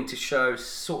continuing to show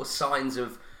sort of signs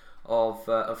of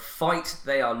fight.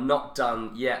 They are not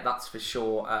done yet, that's for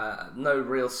sure. No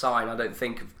real sign, I don't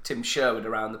think, of Tim Sherwood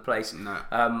around the place.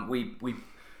 No. We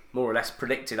more or less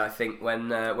predicted, I think,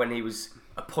 when he was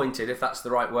appointed, if that's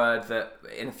the right word, that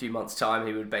in a few months' time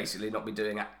he would basically not be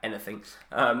doing anything.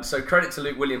 So credit to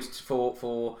Luke Williams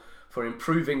for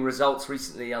improving results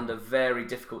recently under very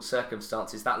difficult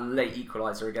circumstances. That late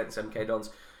equaliser against MK Dons,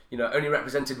 only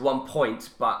represented 1 point,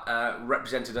 but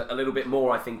represented a little bit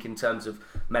more, I think, in terms of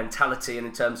mentality and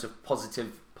in terms of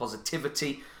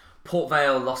positivity. Port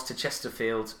Vale lost to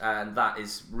Chesterfield, and that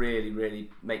is really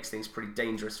makes things pretty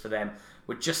dangerous for them.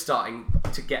 We're just starting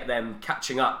to get them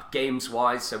catching up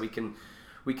games-wise, so we can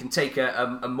take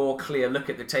a more clear look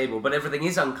at the table. But everything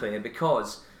is unclear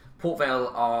because Port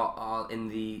Vale are in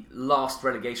the last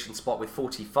relegation spot with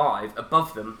 45.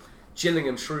 Above them,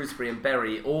 Gillingham, Shrewsbury and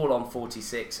Bury all on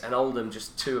 46, and Oldham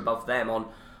just 2 above them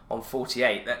on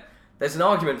 48. There's an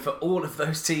argument for all of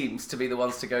those teams to be the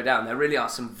ones to go down. There really are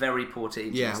some very poor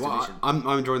teams in this division.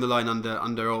 I'm drawing the line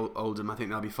under Oldham. I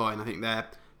think they'll be fine. I think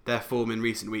their form in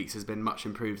recent weeks has been much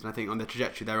improved, and I think on the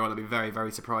trajectory they're on, I'll be very,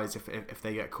 very surprised if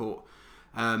they get caught.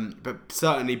 But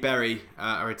certainly Bury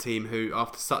are a team who,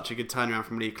 after such a good turnaround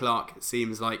from Lee Clark, it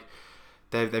seems like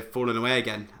they've fallen away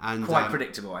again. And quite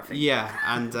predictable, I think. Yeah,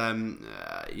 and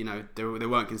they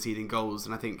weren't conceding goals,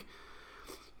 and I think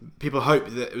people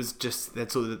hoped that it was just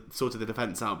they'd sorted the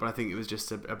defence out, but I think it was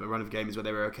just a run of games where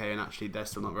they were okay, and actually they're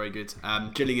still not very good.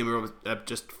 Gillingham are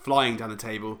just flying down the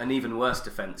table. An even worse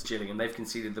defence, Gillingham. They've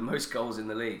conceded the most goals in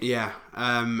the league. Yeah,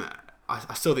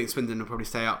 I still think Swindon will probably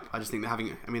stay up. I just think they're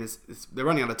having. I mean, they're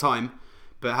running out of time,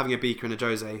 but having a Beaker and a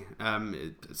Jose,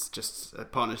 it's just a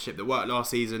partnership that worked last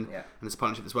season, and it's a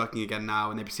partnership that's working again now,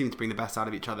 and they seem to bring the best out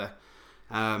of each other.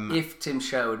 If Tim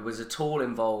Sherwood was at all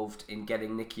involved in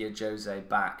getting Nicky Jose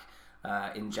back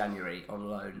in January on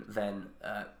loan, then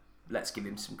let's give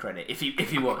him some credit. If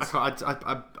he was,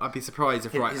 I'd be surprised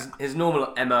if his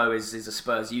normal MO is a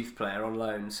Spurs youth player on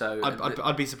loan. So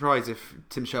I'd be surprised if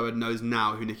Tim Sherwood knows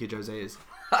now who Nicky Jose is.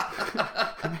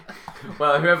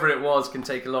 Well, whoever it was can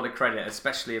take a lot of credit,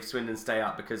 especially if Swindon stay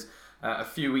up, because a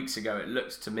few weeks ago it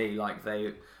looked to me like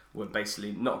they were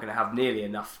basically not going to have nearly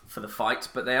enough for the fight,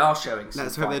 but they are showing some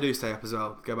Let's hope they do stay up as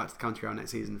well. Go back to the county round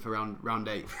next season for round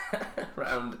 8.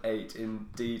 Round 8,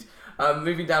 indeed.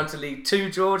 Moving down to League 2,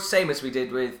 George, same as we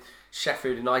did with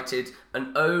Sheffield United.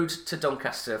 An ode to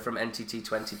Doncaster from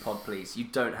NTT20 Pod, please. You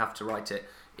don't have to write it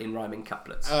in rhyming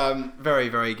couplets. Very,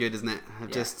 very good, isn't it? Yeah.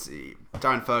 Just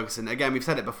Darren Ferguson. Again, we've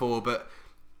said it before, but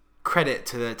credit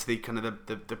to the kind of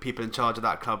the people in charge of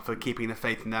that club for keeping the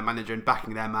faith in their manager and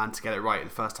backing their man to get it right the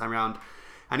first time round.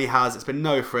 And he has. It's been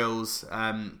no frills.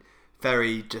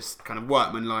 Very just kind of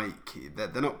workmanlike.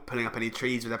 They're not pulling up any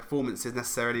trees with their performances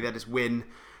necessarily. They just win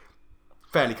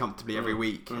fairly comfortably every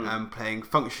week. Playing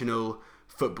functional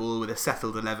football with a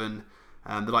settled 11.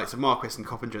 The likes of Marquis and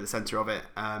Coppinger at the centre of it.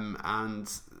 And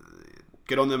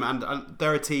good on them. And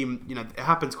they're a team, it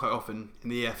happens quite often in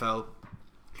the EFL,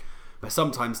 but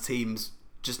sometimes teams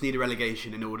just need a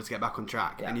relegation in order to get back on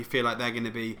track. Yeah. And you feel like they're going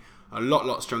to be a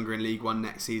lot stronger in League One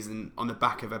next season on the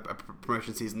back of a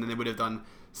promotion season than they would have done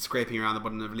scraping around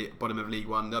the bottom of League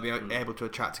One. They'll be able to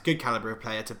attract a good calibre of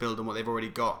player to build on what they've already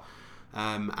got.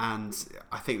 And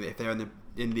I think that if they're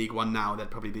in League One now,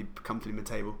 they'd probably be comfortably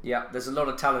mid-table. Yeah, there's a lot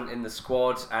of talent in the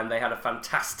squad, and they had a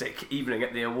fantastic evening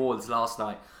at the awards last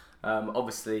night.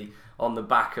 Obviously, on the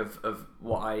back of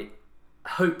what I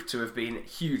hope to have been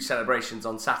huge celebrations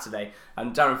on Saturday.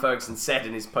 And Darren Ferguson said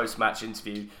in his post-match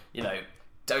interview,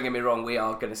 don't get me wrong, we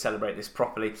are going to celebrate this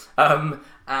properly. And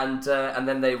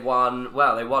then they won.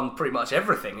 Well, they won pretty much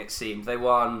everything. It seemed they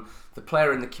won the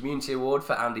Player in the Community Award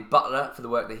for Andy Butler for the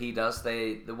work that he does.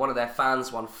 One of their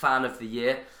fans won Fan of the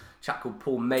Year, a chap called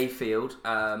Paul Mayfield,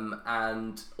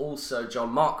 and also John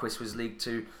Marquis was League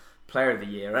 2 Player of the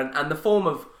Year. And the form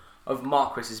of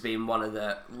Marquis has been one of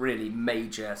the really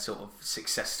major sort of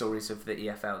success stories of the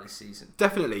EFL this season.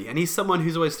 Definitely, and he's someone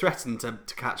who's always threatened to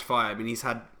catch fire. I mean, he's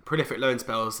had prolific loan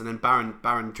spells and then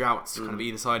barren droughts kind of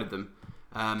either side of them.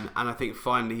 And I think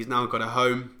finally he's now got a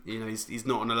home. He's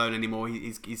not on a loan anymore.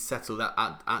 He's settled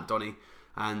at Donny,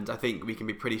 and I think we can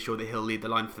be pretty sure that he'll lead the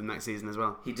line for them next season as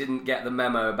well. He didn't get the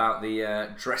memo about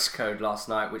the dress code last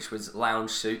night, which was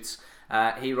lounge suits.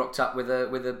 He rocked up with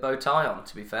a bow tie on.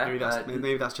 To be fair,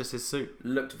 maybe that's just his suit.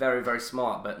 Looked very, very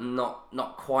smart, but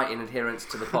not quite in adherence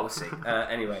to the policy.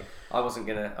 Anyway, I wasn't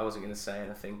gonna say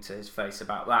anything to his face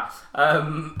about that.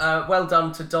 Well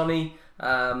done to Donny.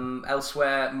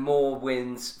 Elsewhere, more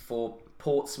wins for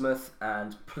Portsmouth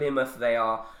and Plymouth. They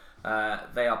are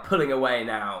pulling away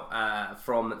now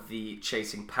from the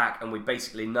chasing pack, and we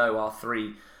basically know our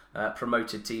three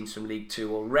promoted teams from League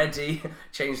 2 already.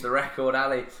 Changed the record,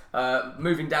 Ali.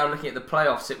 Moving down, looking at the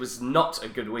playoffs, it was not a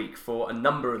good week for a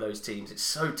number of those teams. It's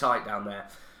so tight down there.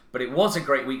 But it was a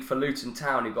great week for Luton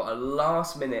Town, who got a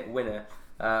last-minute winner,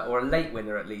 or a late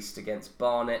winner at least, against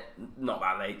Barnet. Not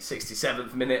that late,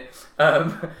 67th minute.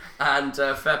 And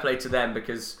fair play to them,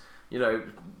 because, you know,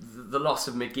 the loss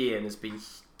of McGeehan has been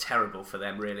terrible for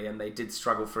them, really, and they did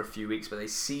struggle for a few weeks, but they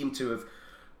seem to have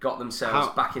got themselves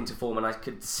back into form, and I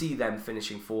could see them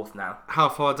finishing fourth now. How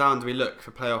far down do we look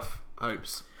for playoff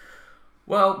hopes?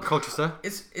 Well, Colchester?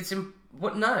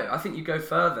 No, I think you go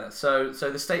further. So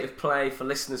the state of play for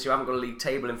listeners who haven't got a league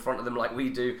table in front of them like we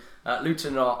do,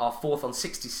 Luton are fourth on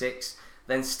 66,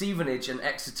 then Stevenage and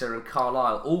Exeter and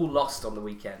Carlisle all lost on the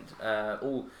weekend,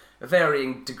 all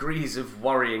varying degrees of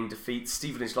worrying defeats.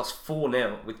 Stevenage lost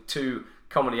 4-0 with 2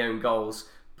 commonly owned goals,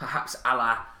 perhaps a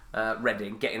la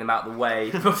Reading, getting them out of the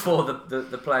way before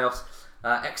the playoffs.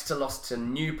 Exeter lost to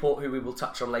Newport, who we will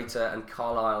touch on later, and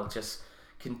Carlisle just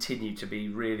continued to be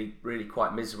really, really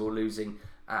quite miserable, losing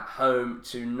at home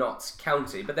to Notts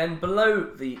County. But then below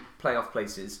the playoff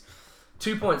places,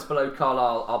 2 points below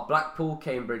Carlisle are Blackpool,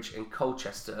 Cambridge and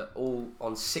Colchester, all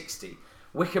on 60.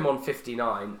 Wickham on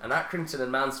 59, and Accrington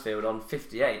and Mansfield on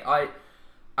 58.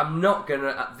 I'm not going to,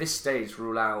 at this stage,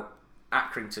 rule out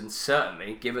Accrington,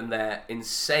 certainly, given their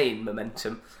insane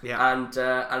momentum. Yeah.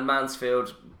 And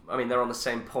Mansfield, I mean, they're on the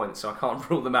same point, so I can't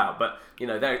rule them out. But, you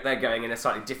know, they're going in a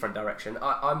slightly different direction.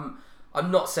 I'm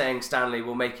not saying Stanley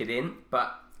will make it in,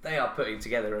 but they are putting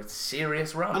together a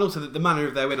serious run. And also the manner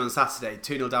of their win on Saturday,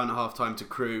 2-0 down at half-time to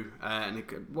Crewe, and I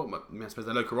suppose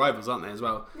they're local rivals, aren't they, as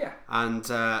well? Yeah. And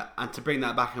to bring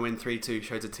that back and win 3-2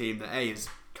 shows a team that is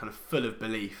kind of full of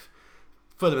belief,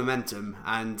 full of momentum,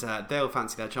 and they'll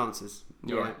fancy their chances.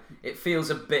 You're right. It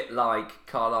feels a bit like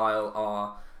Carlisle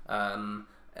are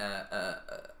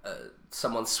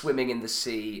someone swimming in the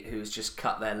sea who's just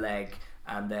cut their leg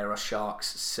and there are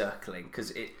sharks circling, because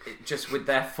it just, with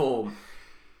their form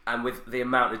and with the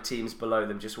amount of teams below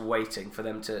them just waiting for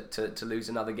them to lose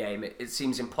another game, it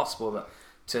seems impossible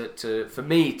for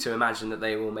me to imagine that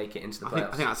they will make it into the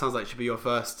playoffs. I think that sounds like it should be your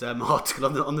first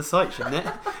article on the site, shouldn't it?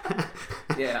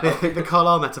 Yeah. the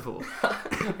Carlisle metaphor.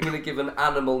 I'm going to give an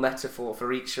animal metaphor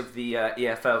for each of the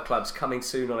EFL clubs, coming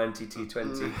soon on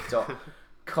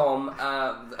NTT20.com.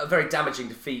 A very damaging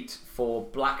defeat for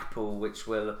Blackpool, which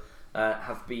will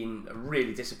have been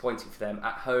really disappointing for them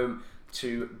at home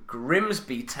to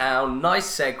Grimsby Town. Nice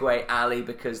segue, Ali,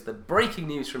 because the breaking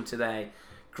news from today: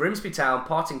 Grimsby Town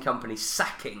parting company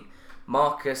sacking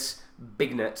Marcus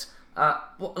Bignett.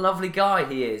 What a lovely guy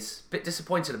he is. Bit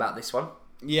disappointed about this one.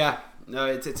 Yeah, no,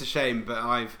 it's a shame, but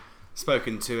I've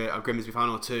spoken to a Grimsby fan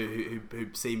or two who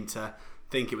seem to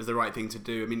think it was the right thing to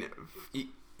do. I mean,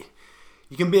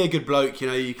 you can be a good bloke, you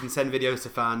know, you can send videos to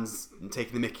fans and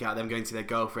taking the mickey out of them going to their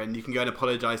girlfriend. You can go and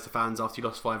apologise to fans after you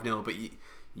lost 5-0, but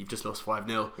you've just lost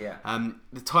 5-0. Yeah.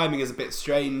 The timing is a bit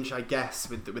strange, I guess,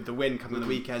 with the win coming on the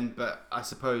weekend, but I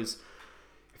suppose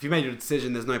if you made your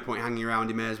decision, there's no point hanging around.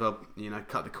 You may as well, you know,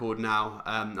 cut the cord now.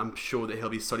 I'm sure that he'll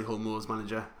be Solihull Moors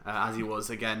manager, as he was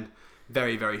again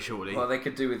very, very shortly. Well, they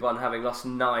could do with one having lost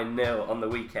 9-0 on the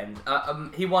weekend.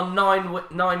 He won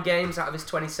 9 games out of his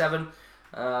 27.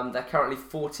 They're currently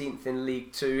 14th in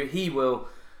League 2. He will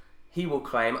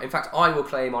claim, in fact, I will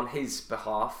claim on his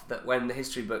behalf, that when the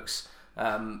history books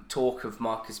talk of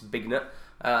Marcus Bignett,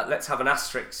 let's have an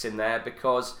asterisk in there,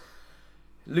 because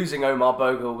losing Omar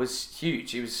Bogle was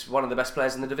huge. He was one of the best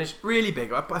players in the division. Really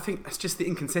big. I think it's just the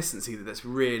inconsistency they've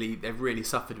really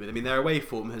suffered with. I mean, their away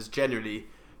form has generally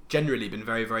been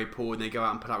very, very poor when they go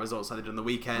out and put out results like they did on the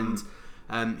weekend.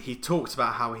 He talked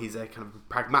about how he's a kind of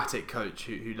pragmatic coach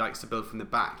who likes to build from the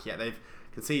back, yet they've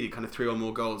conceded kind of 3 or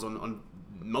more goals on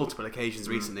multiple occasions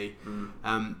recently.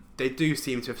 They do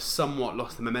seem to have somewhat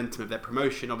lost the momentum of their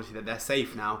promotion. Obviously they're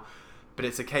safe now, but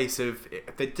it's a case of,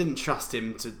 if they didn't trust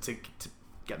him to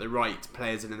get the right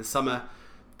players in the summer,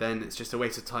 then it's just a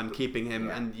waste of time keeping him.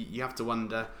 And you have to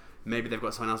wonder, maybe they've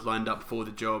got someone else lined up for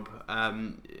the job.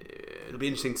 It'll be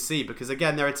interesting to see, because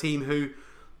again, they're a team who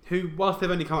whilst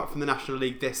they've only come up from the National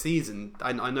League this season,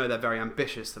 I know they're very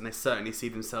ambitious, and they certainly see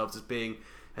themselves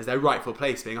as their rightful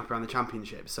place being up around the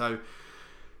Championship. So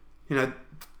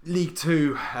League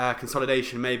Two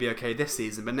consolidation may be okay this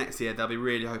season, but next year they'll be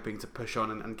really hoping to push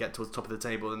on and get towards the top of the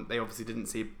table, and they obviously didn't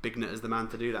see Bignett as the man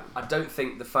to do that. I don't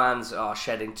think the fans are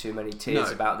shedding too many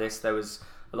tears about this. There was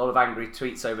a lot of angry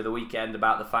tweets over the weekend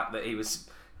about the fact that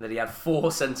he had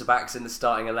 4 centre-backs in the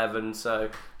starting 11, so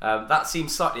that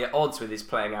seems slightly at odds with his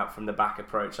playing out from the back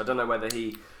approach. I don't know whether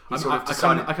he sort of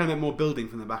decided... I kind of meant more building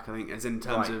from the back, I think, as in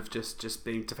terms of just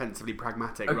being defensively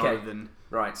pragmatic rather than...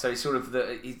 Right, so he sort of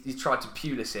he tried to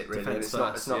Pulis it, really, and it's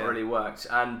not really worked.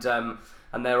 And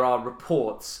there are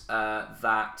reports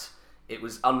that it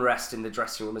was unrest in the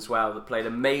dressing room as well that played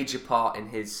a major part in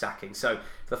his sacking. So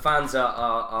if the fans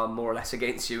are more or less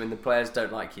against you and the players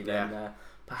don't like you, then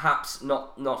perhaps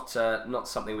not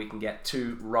something we can get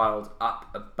too riled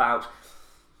up about.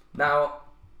 Now,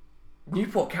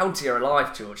 Newport County are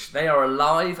alive, George. They are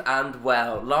alive and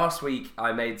well. Last week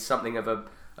I made something of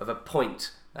a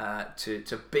point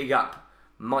to big up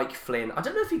Mike Flynn. I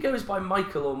don't know if he goes by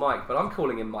Michael or Mike, but I'm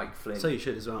calling him Mike Flynn. So you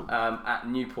should as well. At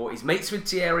Newport. He's mates with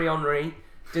Thierry Henry,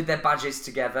 did their badges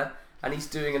together, and he's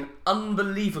doing an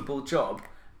unbelievable job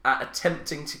at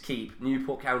attempting to keep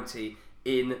Newport County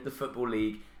in the Football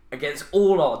League against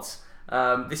all odds.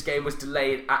 This game was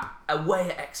delayed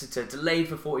away at Exeter, delayed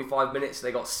for 45 minutes.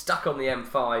 They got stuck on the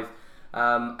M5,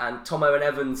 and Tom Owen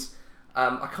Evans,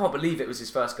 I can't believe it was his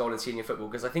first goal in senior football,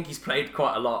 because I think he's played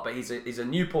quite a lot, but he's a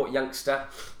Newport youngster.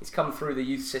 He's come through the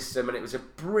youth system, and it was a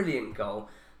brilliant goal.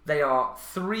 They are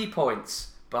 3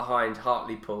 points behind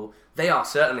Hartlepool. They are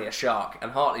certainly a shark,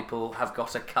 and Hartlepool have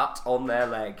got a cut on their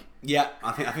leg. Yeah,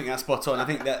 I think that's spot on. I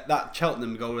think that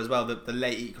Cheltenham goal as well, the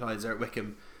late equaliser at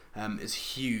Wickham, is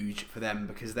huge for them,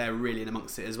 because they're really in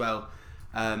amongst it as well.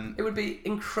 It would be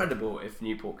incredible if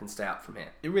Newport can stay up from here.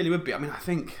 It really would be. I mean, I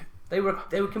think they were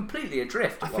completely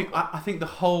adrift. I think the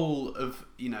whole of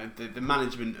the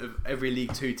management of every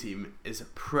League Two team is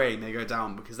praying they go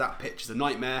down, because that pitch is a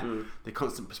nightmare. The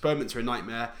constant postponements are a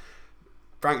nightmare.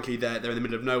 Frankly, they're in the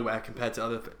middle of nowhere compared to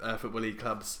other Football League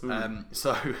clubs.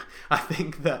 So I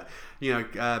think that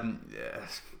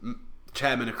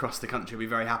chairmen across the country will be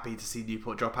very happy to see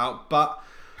Newport drop out, but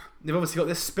they've obviously got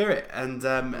this spirit, and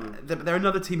they're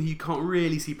another team who you can't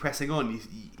really see pressing on.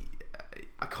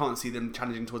 I can't see them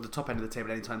challenging towards the top end of the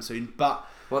table anytime soon. But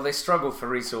they struggle for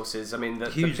resources. I mean, the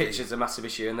pitch is a massive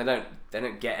issue, and they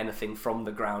don't get anything from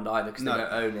the ground either, because they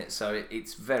don't own it. So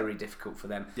it's very difficult for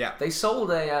them. Yeah. They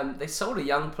sold a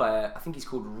young player. I think he's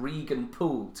called Regan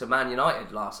Poole to Man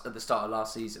United at the start of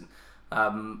last season,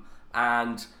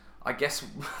 and I guess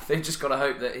they've just got to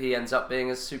hope that he ends up being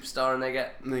a superstar and they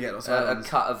get a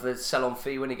cut of the sell-on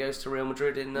fee when he goes to Real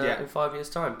Madrid in 5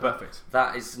 years' time. Perfect. But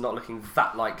that is not looking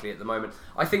that likely at the moment.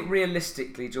 I think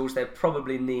realistically, George, they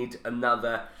probably need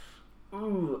another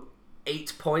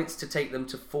 8 points to take them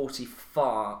to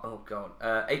 45.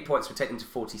 8 points would take them to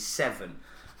 47.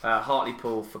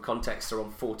 Hartlepool, for context, are on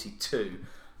 42.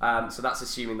 So that's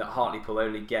assuming that Hartlepool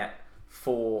only get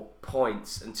 4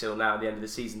 points until now at the end of the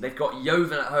season. They've got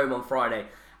Yeovil at home on Friday,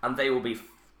 and they will be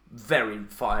very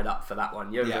fired up for that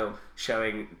one. Yeovil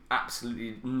showing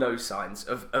absolutely no signs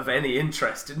of any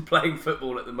interest in playing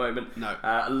football at the moment. No.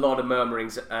 A lot of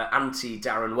murmurings,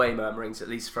 anti-Darren Way murmurings, at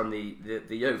least from the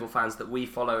Yeovil fans that we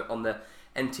follow on the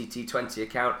NTT20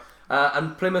 account.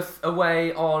 And Plymouth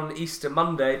away on Easter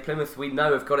Monday. Plymouth, we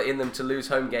know, have got it in them to lose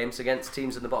home games against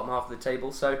teams in the bottom half of the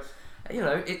table. So,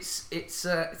 it's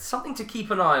something to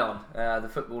keep an eye on. The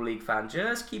Football League fan,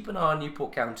 just keep an eye on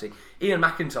Newport County. Ian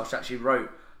McIntosh actually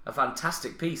wrote a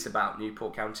fantastic piece about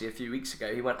Newport County a few weeks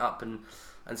ago. He went up and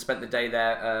spent the day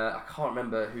there. I can't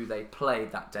remember who they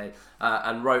played that day,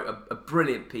 and wrote a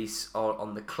brilliant piece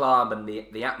on the club and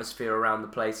the atmosphere around the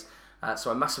place.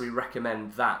 So I massively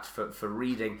recommend that for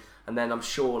reading. And then I'm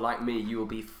sure, like me, you will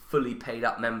be fully paid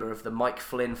up member of the Mike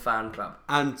Flynn fan club.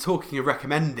 And talking of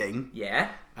recommending,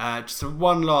 just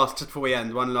before we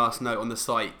end, one last note on the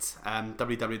site,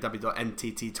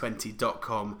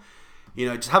 www.ntt20.com.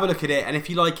 Just have a look at it, and if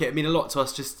you like it, it means a lot to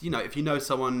us. Just if you know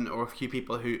someone or a few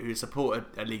people who support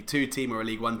a League 2 team or a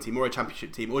League 1 team or a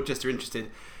Championship team, or just are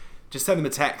interested, just send them a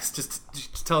text.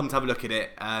 Just tell them to have a look at it.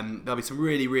 There'll be some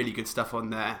really, really good stuff on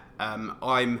there.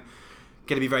 I'm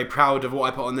going to be very proud of what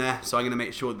I put on there, so I'm going to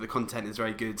make sure that the content is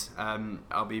very good.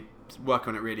 I'll be working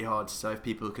on it really hard, so if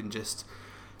people can just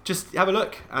have a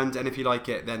look, and if you like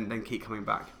it, then keep coming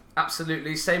back.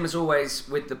 Absolutely. Same as always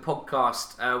with the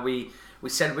podcast. We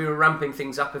said we were ramping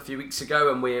things up a few weeks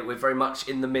ago, and we're very much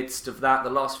in the midst of that. The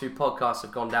last few podcasts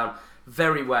have gone down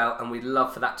very well, and we'd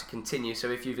love for that to continue. So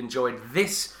if you've enjoyed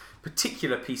this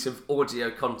particular piece of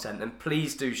audio content, then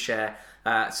please do share.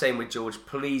 Same with George.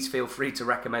 Please feel free to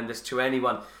recommend this to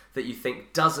anyone that you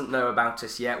think doesn't know about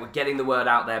us yet. We're getting the word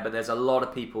out there, but there's a lot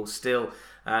of people still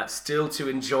to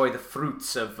enjoy the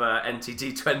fruits of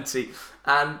NTD20,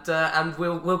 and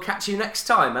we'll catch you next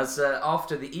time. As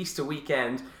after the Easter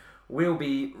weekend, there's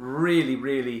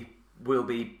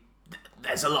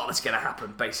a lot that's going to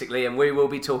happen basically, and we will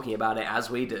be talking about it as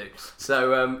we do.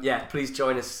 So please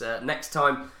join us next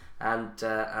time,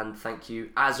 and thank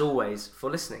you as always for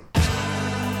listening.